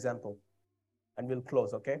final example and we'll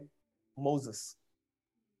close, okay? Moses.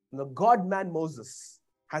 The God-man Moses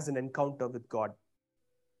has an encounter with God.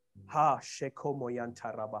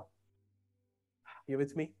 You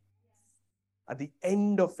with me? At the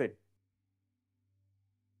end of it,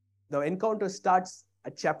 the encounter starts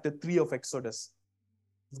at chapter 3 of Exodus.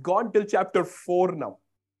 It's gone till chapter 4 now.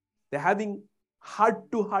 They're having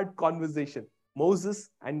heart-to-heart conversation, Moses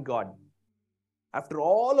and God. After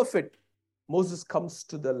all of it, Moses comes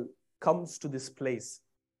to this place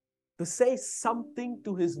to say something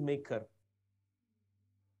to his maker.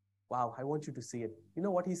 Wow, I want you to see it. You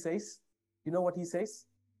know what he says? You know what he says?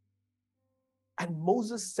 And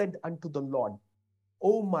Moses said unto the Lord,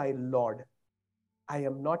 O my Lord, I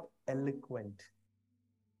am not eloquent,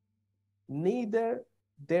 neither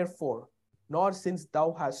therefore, nor since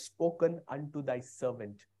thou hast spoken unto thy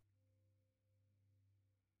servant.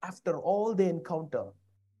 After all the encounter,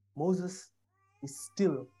 Moses is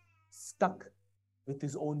still stuck with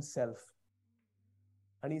his own self.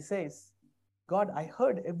 And he says, God, I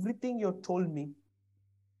heard everything you told me.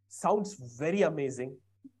 Sounds very amazing.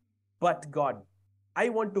 But God, I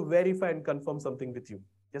want to verify and confirm something with you.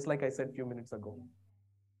 Just like I said a few minutes ago.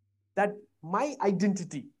 That my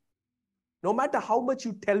identity, no matter how much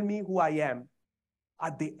you tell me who I am,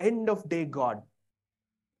 at the end of day, God,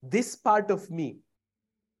 this part of me,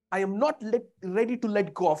 I am not ready to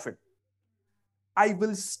let go of it. I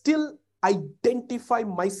will still identify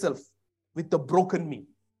myself with the broken me.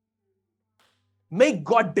 May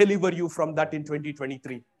God deliver you from that in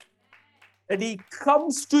 2023. That He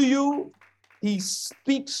comes to you, He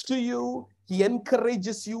speaks to you, He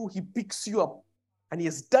encourages you, He picks you up. And He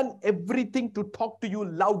has done everything to talk to you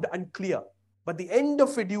loud and clear. But the end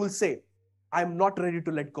of it, you will say, I am not ready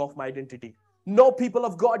to let go of my identity. No, people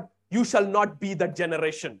of God, you shall not be that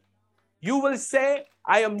generation. You will say,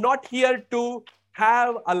 I am not here to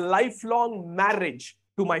have a lifelong marriage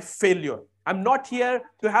to my failure. I'm not here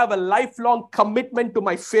to have a lifelong commitment to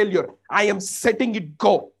my failure. I am setting it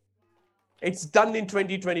go. It's done in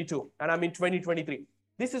 2022 and I'm in 2023.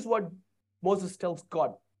 This is what Moses tells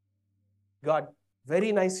God. God,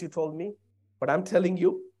 very nice you told me, but I'm telling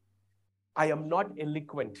you, I am not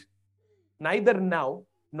eloquent, neither now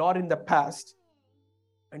nor in the past.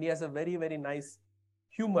 And he has a very, very nice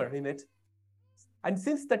humor in it. And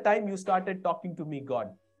since the time you started talking to me, God,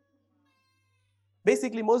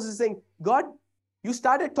 basically Moses is saying, God, you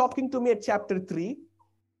started talking to me at chapter 3.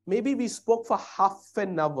 Maybe we spoke for half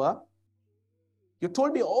an hour. You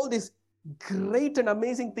told me all these great and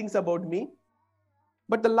amazing things about me.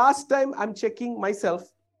 But the last time I'm checking myself,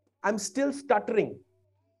 I'm still stuttering.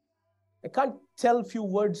 I can't tell a few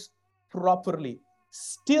words properly.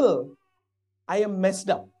 Still, I am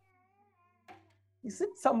messed up. Is it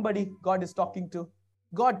somebody God is talking to?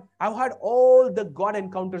 God, I've had all the God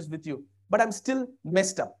encounters with you, but I'm still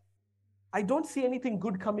messed up. I don't see anything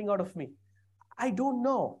good coming out of me. I don't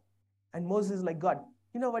know. And Moses is like, God,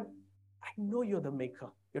 you know what? I know you're the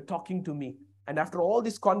maker. You're talking to me. And after all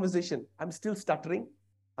this conversation, I'm still stuttering.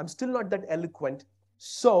 I'm still not that eloquent.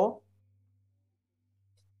 So,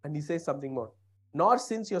 and he says something more. Nor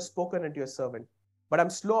since you've spoken unto your servant, but I'm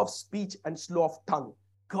slow of speech and slow of tongue.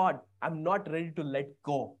 God, I'm not ready to let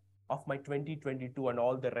go of my 2022 and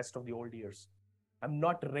all the rest of the old years. I'm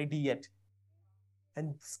not ready yet.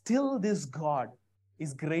 And still this God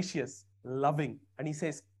is gracious, loving. And he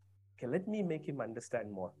says, okay, let me make him understand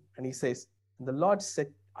more. And he says, and the Lord said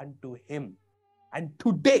unto him, and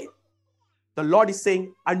today the Lord is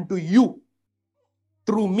saying unto you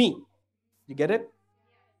through me. You get it?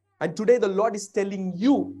 And today the Lord is telling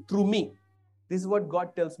you through me. This is what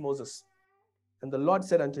God tells Moses. And the Lord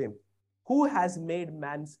said unto him, who has made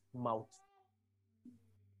man's mouth?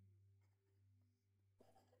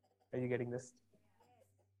 Are you getting this?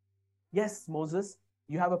 Yes, Moses,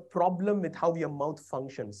 you have a problem with how your mouth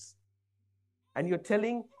functions. And you're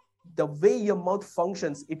telling the way your mouth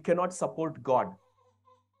functions, it cannot support God.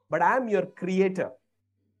 But I am your creator.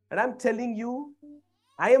 And I'm telling you,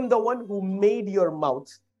 I am the one who made your mouth.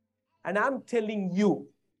 And I'm telling you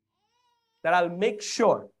that I'll make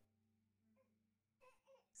sure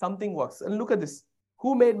something works. And look at this.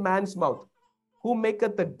 Who made man's mouth? Who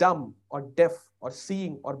maketh the dumb or deaf or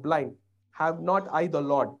seeing or blind? Have not I the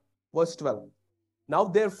Lord? Verse 12. Now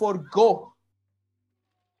therefore go,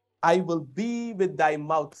 I will be with thy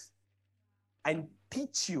mouth and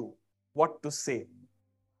teach you what to say.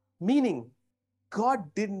 Meaning,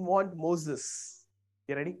 God didn't want Moses,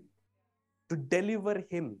 you ready? To deliver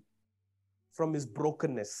him from his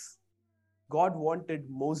brokenness. God wanted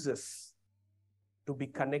Moses to be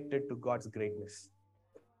connected to God's greatness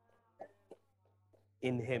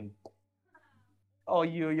in him. Oh,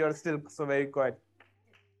 you're still so very quiet.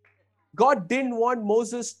 God didn't want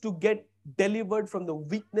Moses to get delivered from the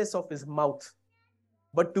weakness of his mouth,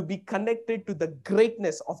 but to be connected to the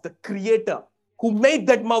greatness of the Creator who made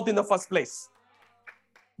that mouth in the first place.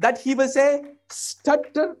 That he will say,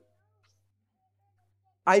 stutter.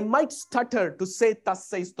 I might stutter to say, thus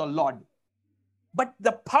says the Lord. But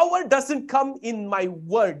the power doesn't come in my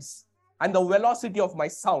words and the velocity of my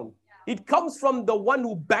sound. It comes from the one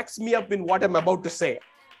who backs me up in what I'm about to say.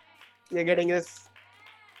 You're getting this?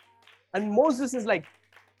 And Moses is like,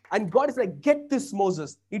 and God is like, get this,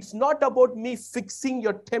 Moses. It's not about me fixing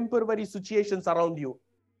your temporary situations around you,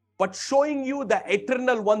 but showing you the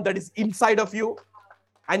eternal one that is inside of you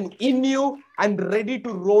and in you and ready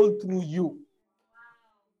to roll through you.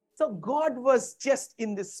 So God was just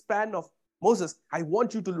in this span of, Moses, I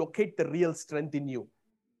want you to locate the real strength in you.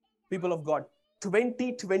 People of God,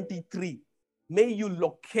 2023, may you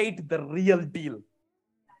locate the real deal.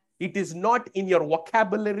 It is not in your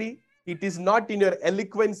vocabulary. It is not in your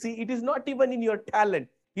eloquency. It is not even in your talent.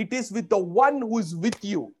 It is with the one who is with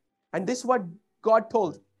you. And this is what God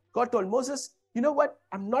told. God told Moses, you know what?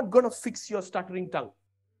 I'm not going to fix your stuttering tongue.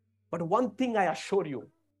 But one thing I assure you,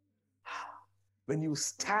 when you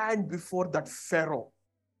stand before that Pharaoh,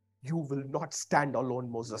 you will not stand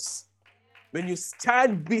alone, Moses. When you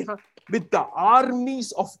stand with the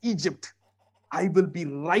armies of Egypt, I will be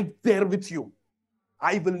right there with you.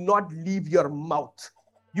 I will not leave your mouth.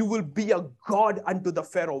 You will be a God unto the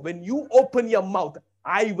Pharaoh. When you open your mouth,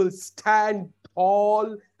 I will stand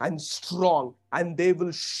tall and strong, and they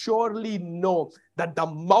will surely know that the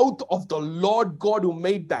mouth of the Lord God who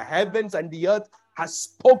made the heavens and the earth has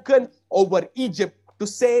spoken over Egypt to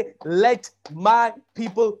say, let my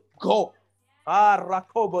people go.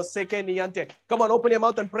 Rakobo Sekeniante. Come on, open your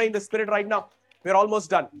mouth and pray in the Spirit right now. We're almost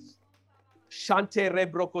done. Shante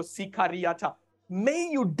Rebroko Sikariata. May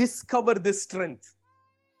you discover this strength.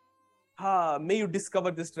 May you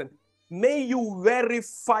discover this strength. May you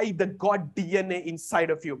verify the God DNA inside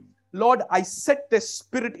of you. Lord, I set the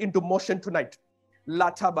Spirit into motion tonight.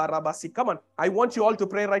 Lata Barabasi. Come on. I want you all to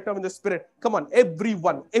pray right now in the Spirit. Come on.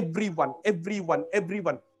 Everyone.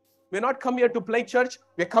 We're not come here to play church.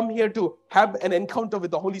 We're come here to have an encounter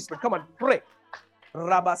with the Holy Spirit. Come on. Pray.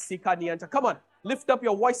 Rabasika Nianta. Come on. Lift up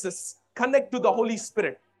your voices. Connect to the Holy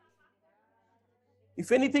Spirit.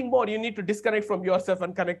 If anything more, you need to disconnect from yourself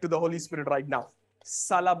and connect to the Holy Spirit right now.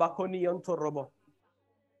 Salabakoni Yantorobo.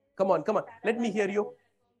 Come on. Let me hear you.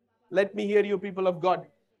 Let me hear you, people of God.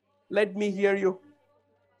 Let me hear you.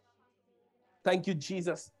 Thank you,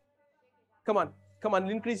 Jesus. Come on.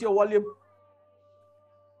 Increase your volume.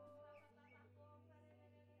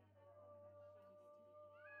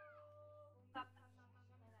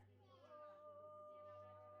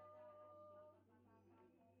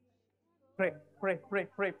 Pray.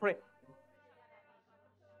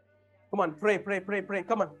 Come on, pray.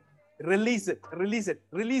 Come on. Release it.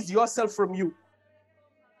 Release yourself from you.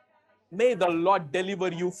 May the Lord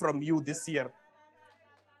deliver you from you this year.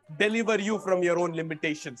 Deliver you from your own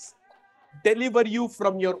limitations. Deliver you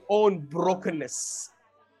from your own brokenness.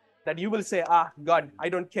 That you will say, God, I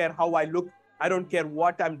don't care how I look. I don't care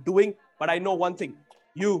what I'm doing. But I know one thing.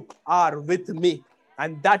 You are with me.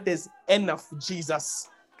 And that is enough, Jesus.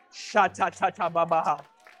 Shata babaha.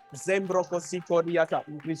 Zembroko sikoriata.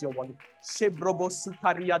 Increase your volume. Shebrobo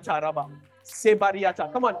sukariata raba.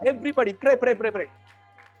 Sebariata. Come on, everybody, pray.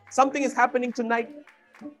 Something is happening tonight.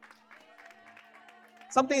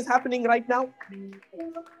 Something is happening right now.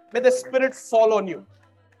 May the Spirit fall on you.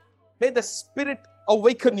 May the Spirit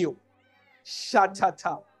awaken you.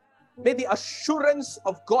 Shatata. May the assurance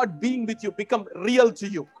of God being with you become real to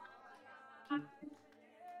you.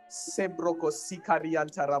 Sebroko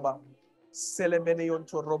sikarianta raba.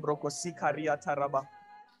 Selebeneyonto robroko sikariata raba.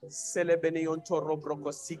 Selebeneyonto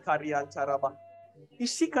robroko sikarianta raba.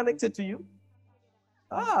 Is she connected to you?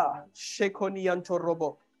 Shekonianto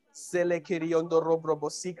robo. Selekiriondo robrobo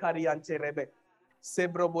sikariante rebe.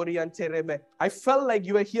 Sebroboriante rebe. I felt like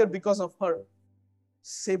you were here because of her.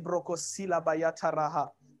 Sebroko silabayata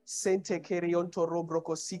raha. Sente kerionto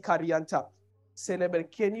robroko sikarianta.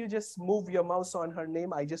 Can you just move your mouse on her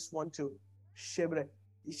name? I just want to Shebre.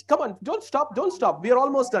 Come on, don't stop, don't stop. We are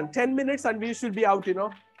almost done. 10 minutes and we should be out,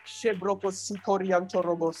 Shebroko sikorianto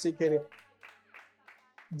robo sikere.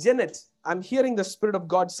 Janet, I'm hearing the Spirit of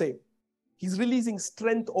God say, He's releasing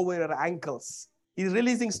strength over your ankles. He's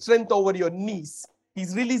releasing strength over your knees.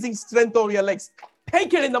 He's releasing strength over your legs.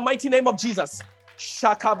 Take it in the mighty name of Jesus.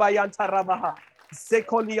 Shakabayanta rabaha.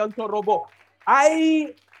 Zekolianto robo.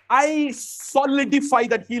 I solidify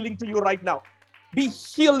that healing to you right now. Be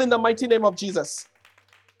healed in the mighty name of Jesus.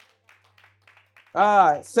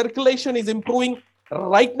 Circulation is improving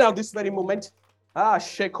right now, this very moment.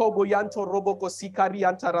 Shekoboyanto roboko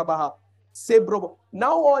sikarianta rabaha. Sebrobo.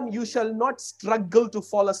 Now on, you shall not struggle to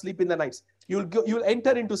fall asleep in the nights. You'll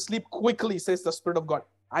enter into sleep quickly, says the Spirit of God.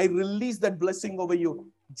 I release that blessing over you,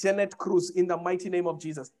 Janet Cruz, in the mighty name of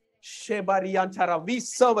Jesus. Shebariantara. We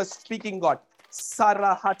serve a speaking God.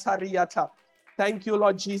 Sarah Hatariata. Thank you,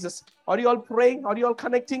 Lord Jesus. Are you all praying? Are you all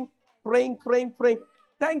connecting? Praying.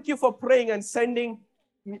 Thank you for praying and sending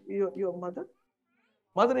your mother?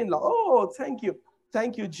 Mother-in-law. Oh, thank you.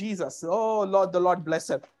 Thank you, Jesus. Oh, Lord, the Lord bless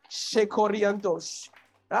her. Shekorianto.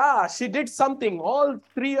 She did something. All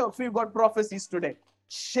three of you got prophecies today.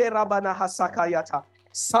 Sherabana Hasakayata.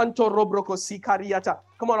 Santo Robroko Sikariata.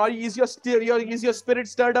 Come on, is your spirit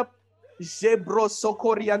stirred up? Jebro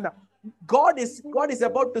Sokoriana. God is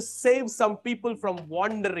about to save some people from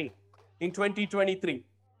wandering in 2023.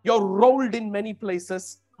 You're rolled in many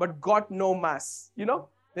places, but got no mass.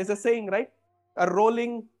 There's a saying, right? A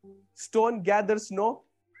rolling stone gathers no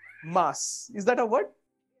mass. Is that a word?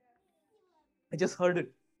 I just heard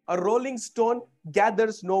it. A rolling stone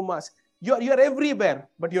gathers no mass. You're everywhere,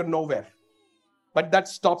 but you're nowhere. But that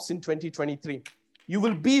stops in 2023. You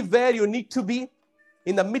will be where you need to be,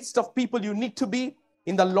 in the midst of people you need to be,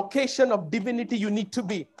 in the location of divinity you need to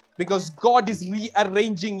be, because God is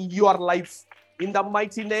rearranging your life in the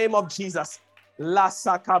mighty name of Jesus.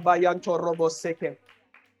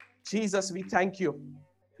 Jesus, we thank you.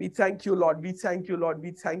 We thank you, Lord. We thank you, Lord.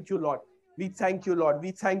 We thank you, Lord. We thank you, Lord.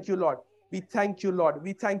 We thank you, Lord. We thank you, Lord.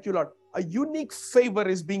 We thank you, Lord. A unique favor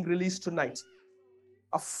is being released tonight.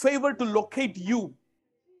 A favor to locate you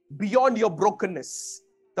beyond your brokenness.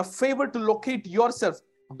 The favor to locate yourself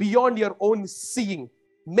beyond your own seeing.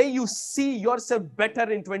 May you see yourself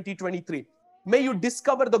better in 2023. May you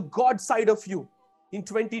discover the God side of you in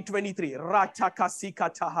 2023.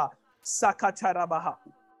 Ratakasikataha, sakatarabaha.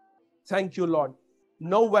 Thank you, Lord.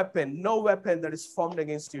 No weapon that is formed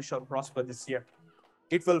against you shall prosper this year.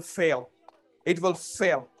 It will fail. It will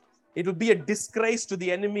fail. It will be a disgrace to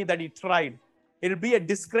the enemy that he tried. It will be a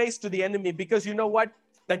disgrace to the enemy, because you know what?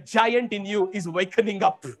 The giant in you is wakening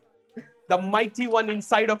up. The mighty one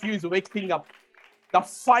inside of you is waking up. The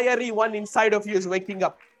fiery one inside of you is waking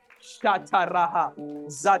up. Shataraha,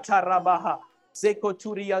 Zatarabaha,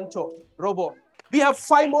 Zekoturianto, Robo. We have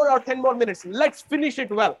 5 more or 10 more minutes. Let's finish it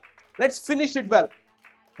well. Let's finish it well.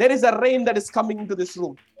 There is a rain that is coming into this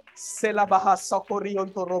room. Selabaha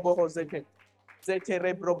Sakorionto Robo Hosete.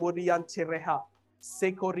 Zetere Brobodiante Reha.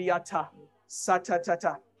 Sekoriata.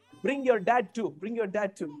 Satata. Bring your dad too.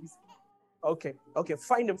 Okay.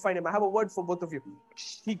 Find him. I have a word for both of you.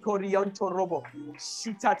 Shikorianto Robo.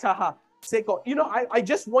 Shitataha. Seko. I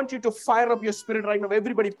just want you to fire up your spirit right now.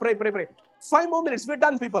 Everybody pray. 5 more minutes. We're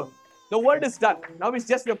done, people. The word is done. Now it's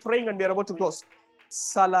just we're praying and we're about to close.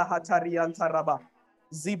 Salahatarianta Raba.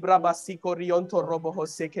 Zibraba Sikorionto Robo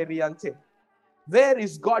Hosekeriante. Where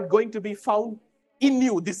is God going to be found? In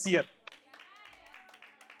you this year.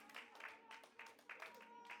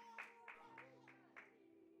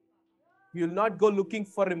 You'll not go looking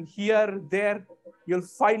for him here, there. You'll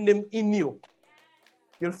find him in you.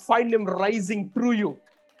 You'll find him rising through you.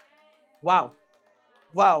 Wow.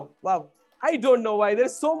 I don't know why.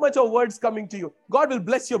 There's so much of words coming to you. God will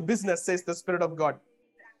bless your business, says the Spirit of God.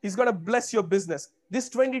 He's going to bless your business. This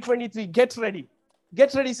 2023, get ready.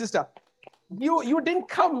 Get ready, sister. You didn't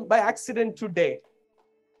come by accident today.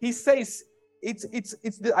 He says,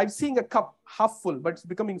 I'm seeing a cup half full, but it's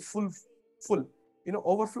becoming full.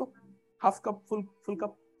 Overflow. Half cup, full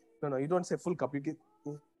cup. No, you don't say full cup. You get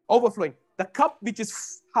overflowing. The cup which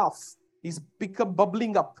is half is become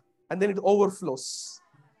bubbling up, and then it overflows.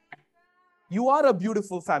 You are a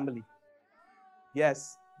beautiful family.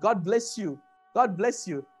 Yes. God bless you.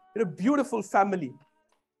 You're a beautiful family.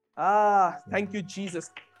 Thank you, Jesus.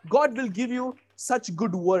 God will give you such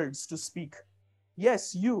good words to speak.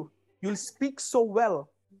 Yes, you'll speak so well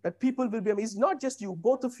that people will be amazed. It's not just you,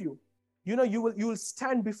 both of you. You will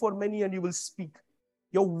stand before many and you will speak.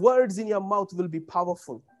 Your words in your mouth will be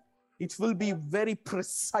powerful. It will be very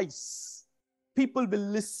precise. People will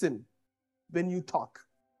listen when you talk.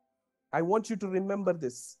 I want you to remember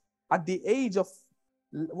this. At the age of,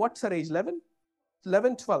 what's her age? 11?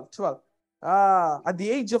 11, 12, 12. At the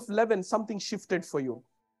age of 11, something shifted for you.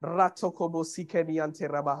 Ratokobo sikeriante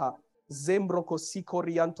rabaha. Zembroko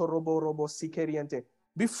sikorianto robo sikeriante.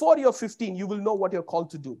 Before you're 15, you will know what you're called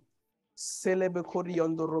to do. Selebe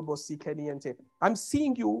koriondo robo sikeriante. I'm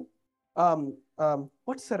seeing you,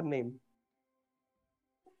 what's her name?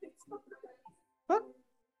 Huh?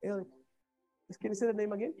 Can you say the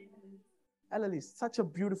name again? Annalise, such a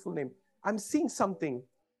beautiful name. I'm seeing something.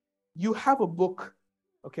 You have a book.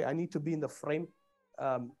 Okay, I need to be in the frame.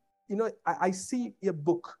 I see a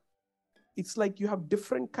book. It's like you have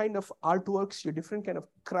different kind of artworks, your different kind of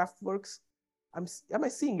craft works. Am I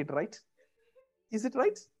seeing it right? Is it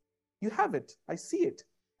right? You have it. I see it.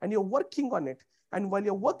 And you're working on it. And while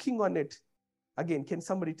you're working on it, again, can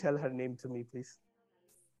somebody tell her name to me, please?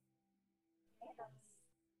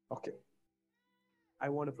 Okay. I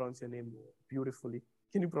want to pronounce your name beautifully.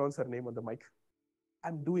 Can you pronounce her name on the mic?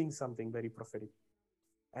 I'm doing something very prophetic.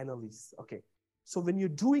 Annalise. Okay. So when you're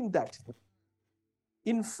doing that,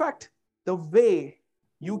 in fact, the way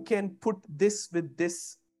you can put this with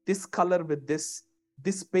this color with this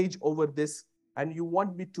page over this, and you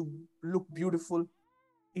want me to look beautiful,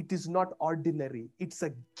 it is not ordinary. It's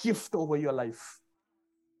a gift over your life.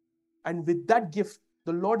 And with that gift,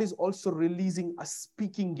 the Lord is also releasing a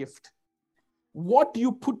speaking gift. What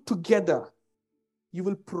you put together, you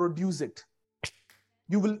will produce it.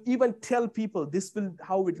 You will even tell people this will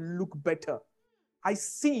how it look better. I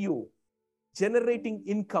see you generating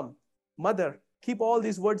income. Mother, keep all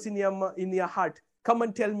these words in your heart. Come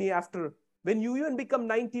and tell me after. When you even become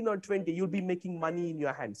 19 or 20, you'll be making money in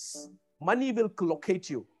your hands. Money will locate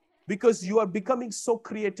you because you are becoming so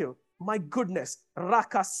creative. My goodness.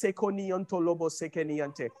 Raka sekonianto lobo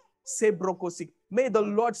sekeniante. Sebrokosik. May the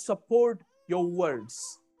Lord support your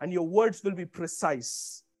words, and your words will be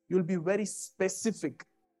precise. You'll be very specific,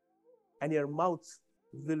 and your mouth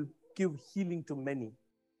will give healing to many.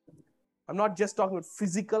 I'm not just talking about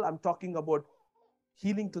physical, I'm talking about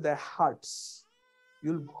healing to their hearts.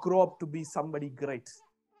 You'll grow up to be somebody great.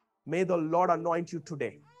 May the Lord anoint you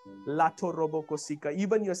today. Lato robokosika.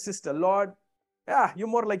 Even your sister, Lord, you're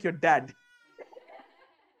more like your dad.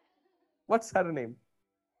 What's her name?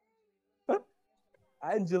 Huh?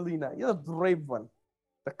 Angelina. You're the brave one,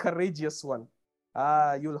 the courageous one.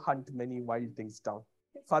 You'll hunt many wild things down.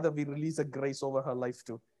 Father, we release a grace over her life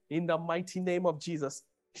too. In the mighty name of Jesus.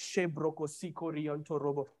 Shebroko sikorianto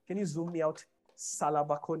robo. Can you zoom me out?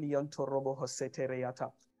 Salabakonianto robo hosetereyata.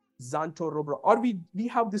 Zanto robo. Or we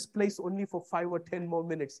have this place only for 5 or 10 more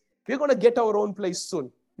minutes. We're going to get our own place soon.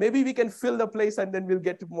 Maybe we can fill the place and then we'll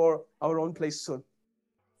get more our own place soon.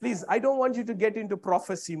 Please, I don't want you to get into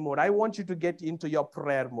prophecy mode. I want you to get into your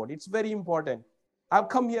prayer mode. It's very important. I've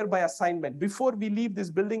come here by assignment. Before we leave this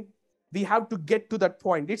building, we have to get to that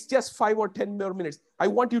point. It's just 5 or 10 more minutes. I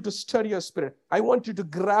want you to stir your spirit. I want you to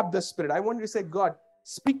grab the spirit. I want you to say, God,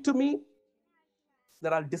 speak to me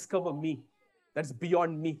that I'll discover me. That's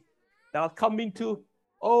beyond me. That I'll come into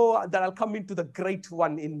the great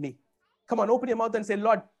one in me. Come on, open your mouth and say,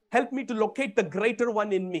 Lord, help me to locate the greater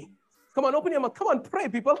one in me. Come on, open your mouth. Come on, pray,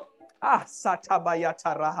 people.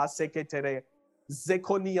 Satabayata raha seketere.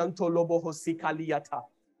 Zekonianto lobo hosikaliata.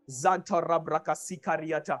 Zanta rabraka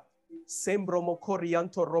sikariata. Sembro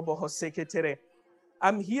mokorianto robo hoseketere.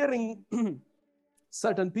 I'm hearing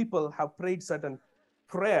certain people have prayed certain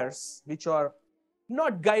prayers which are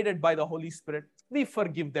not guided by the Holy Spirit. We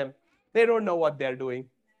forgive them. They don't know what they're doing.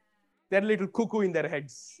 They're a little cuckoo in their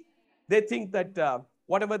heads. They think that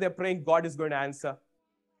whatever they're praying, God is going to answer.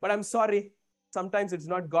 But I'm sorry. Sometimes it's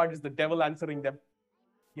not God, it's the devil answering them.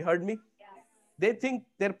 You heard me? Yes. They think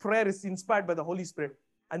their prayer is inspired by the Holy Spirit,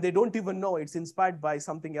 and they don't even know it's inspired by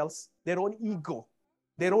something else. Their own ego,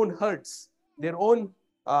 their own hurts, their own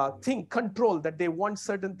control that they want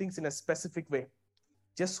certain things in a specific way.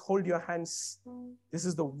 Just hold your hands. This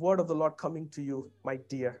is the word of the Lord coming to you, my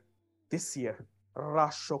dear, this year.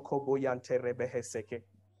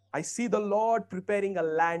 I see the Lord preparing a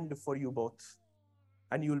land for you both,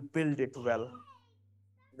 and you'll build it well.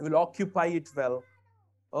 You will occupy it well.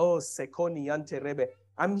 Oh, Sekoni Yante Rebe.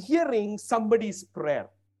 I'm hearing somebody's prayer,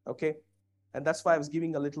 okay? And that's why I was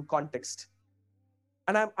giving a little context.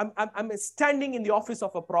 And I'm standing in the office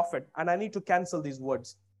of a prophet, and I need to cancel these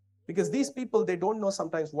words. Because these people, they don't know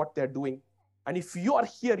sometimes what they're doing. And if you are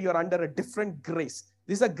here, you're under a different grace.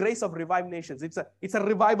 This is a grace of revive nations. It's a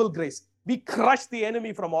revival grace. We crush the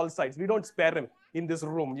enemy from all sides. We don't spare him in this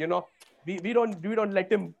room, you know. We don't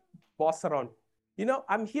let him boss around. You know,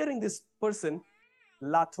 I'm hearing this person,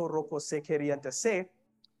 Lato Roko Sekerianta, say,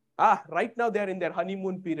 right now they're in their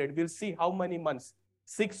honeymoon period. We'll see how many months.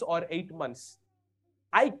 6 or 8 months.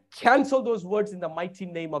 I cancel those words in the mighty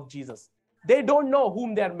name of Jesus. They don't know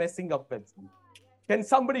whom they are messing up with. Can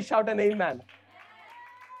somebody shout an amen?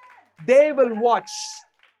 They will watch.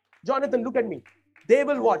 Jonathan, look at me. They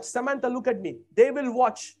will watch. Samantha, look at me. They will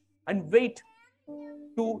watch and wait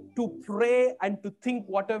to pray and to think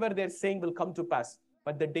whatever they're saying will come to pass.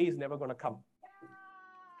 But the day is never going to come.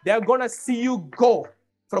 They're going to see you go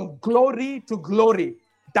from glory to glory,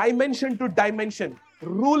 dimension to dimension,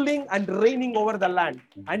 ruling and reigning over the land.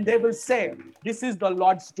 And they will say, this is the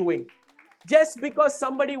Lord's doing. Just because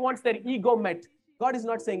somebody wants their ego met, God is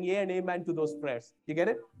not saying yeah and amen to those prayers. You get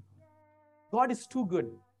it? God is too good.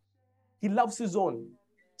 He loves his own.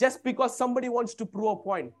 Just because somebody wants to prove a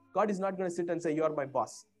point, God is not going to sit and say, you're my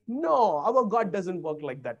boss. No, our God doesn't work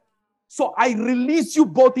like that. So I release you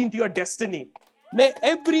both into your destiny. May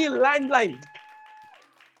every landmine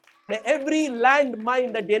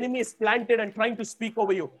that the enemy is planted and trying to speak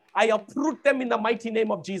over you, I uproot them in the mighty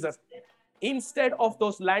name of Jesus. Instead of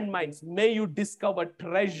those landmines, may you discover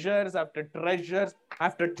treasures after treasures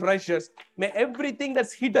after treasures. May everything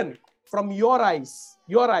that's hidden from your eyes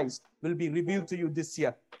will be revealed to you this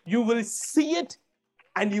year. You will see it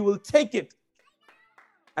and you will take it.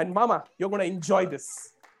 And mama, you're going to enjoy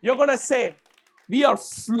this. You're going to say, we are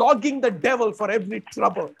flogging the devil for every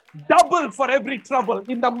trouble. Double for every trouble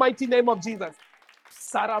in the mighty name of Jesus.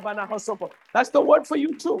 Sarabana Hosopo. That's the word for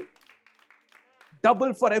you too.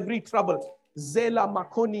 Double for every trouble. Zela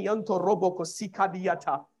makoni yanto roboko sika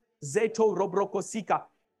diata. Zeto robroko sika.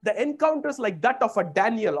 The encounters like that of a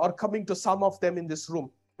Daniel are coming to some of them in this room.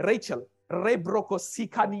 Rachel, rebroko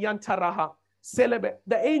sika niyanta raha. Celebe.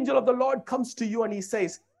 The angel of the Lord comes to you and he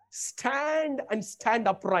says, stand and stand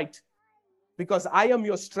upright, because I am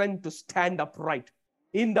your strength to stand upright.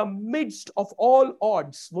 In the midst of all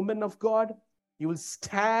odds, woman of God, you will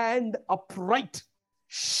stand upright.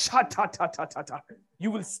 Shatatatata.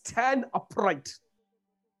 You will stand upright.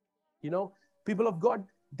 You know, people of God,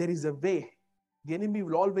 there is a way. The enemy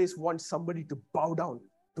will always want somebody to bow down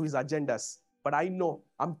to his agendas. But I know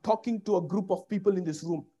I'm talking to a group of people in this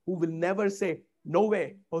room who will never say, no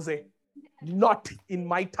way, Jose, not in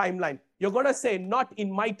my timeline. You're going to say, not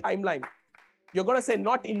in my timeline. You're going to say,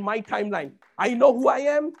 not in my timeline. I know who I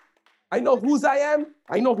am. I know whose I am.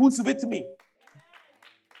 I know who's with me.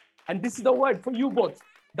 And this is the word for you both.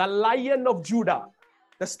 The Lion of Judah.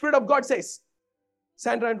 The Spirit of God says,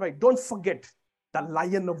 Sandra and White, don't forget the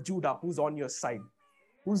Lion of Judah who's on your side,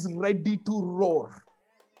 who's ready to roar.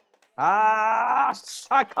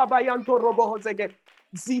 Shakabayanto robo hosege.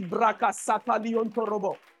 Zibraka satalionto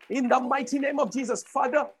robo. In the mighty name of Jesus,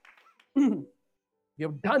 Father, you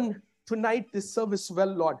have done tonight this service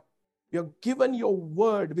well, Lord. You have given your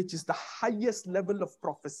word, which is the highest level of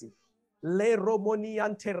prophecy. Le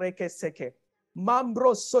romoniante reke seke.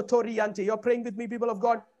 Mambro sotoriante. You're praying with me, people of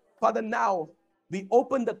God. Father, now we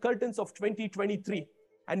open the curtains of 2023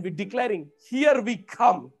 and we're declaring, here we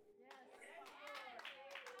come.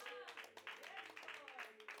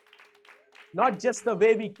 Not just the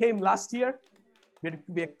way we came last year.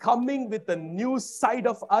 We're coming with a new side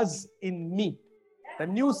of us in me. The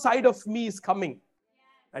new side of me is coming.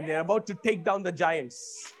 And they're about to take down the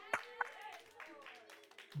giants.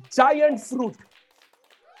 Giant fruit.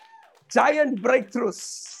 Giant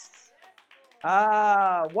breakthroughs.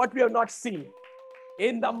 What we have not seen.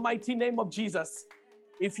 In the mighty name of Jesus.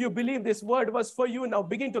 If you believe this word was for you, now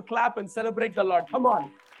begin to clap and celebrate the Lord. Come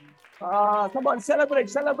on. Come on, celebrate,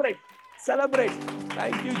 celebrate, celebrate.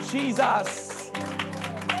 Thank you, Jesus.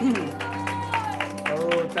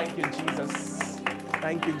 Oh, thank you, Jesus.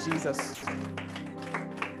 Thank you, Jesus.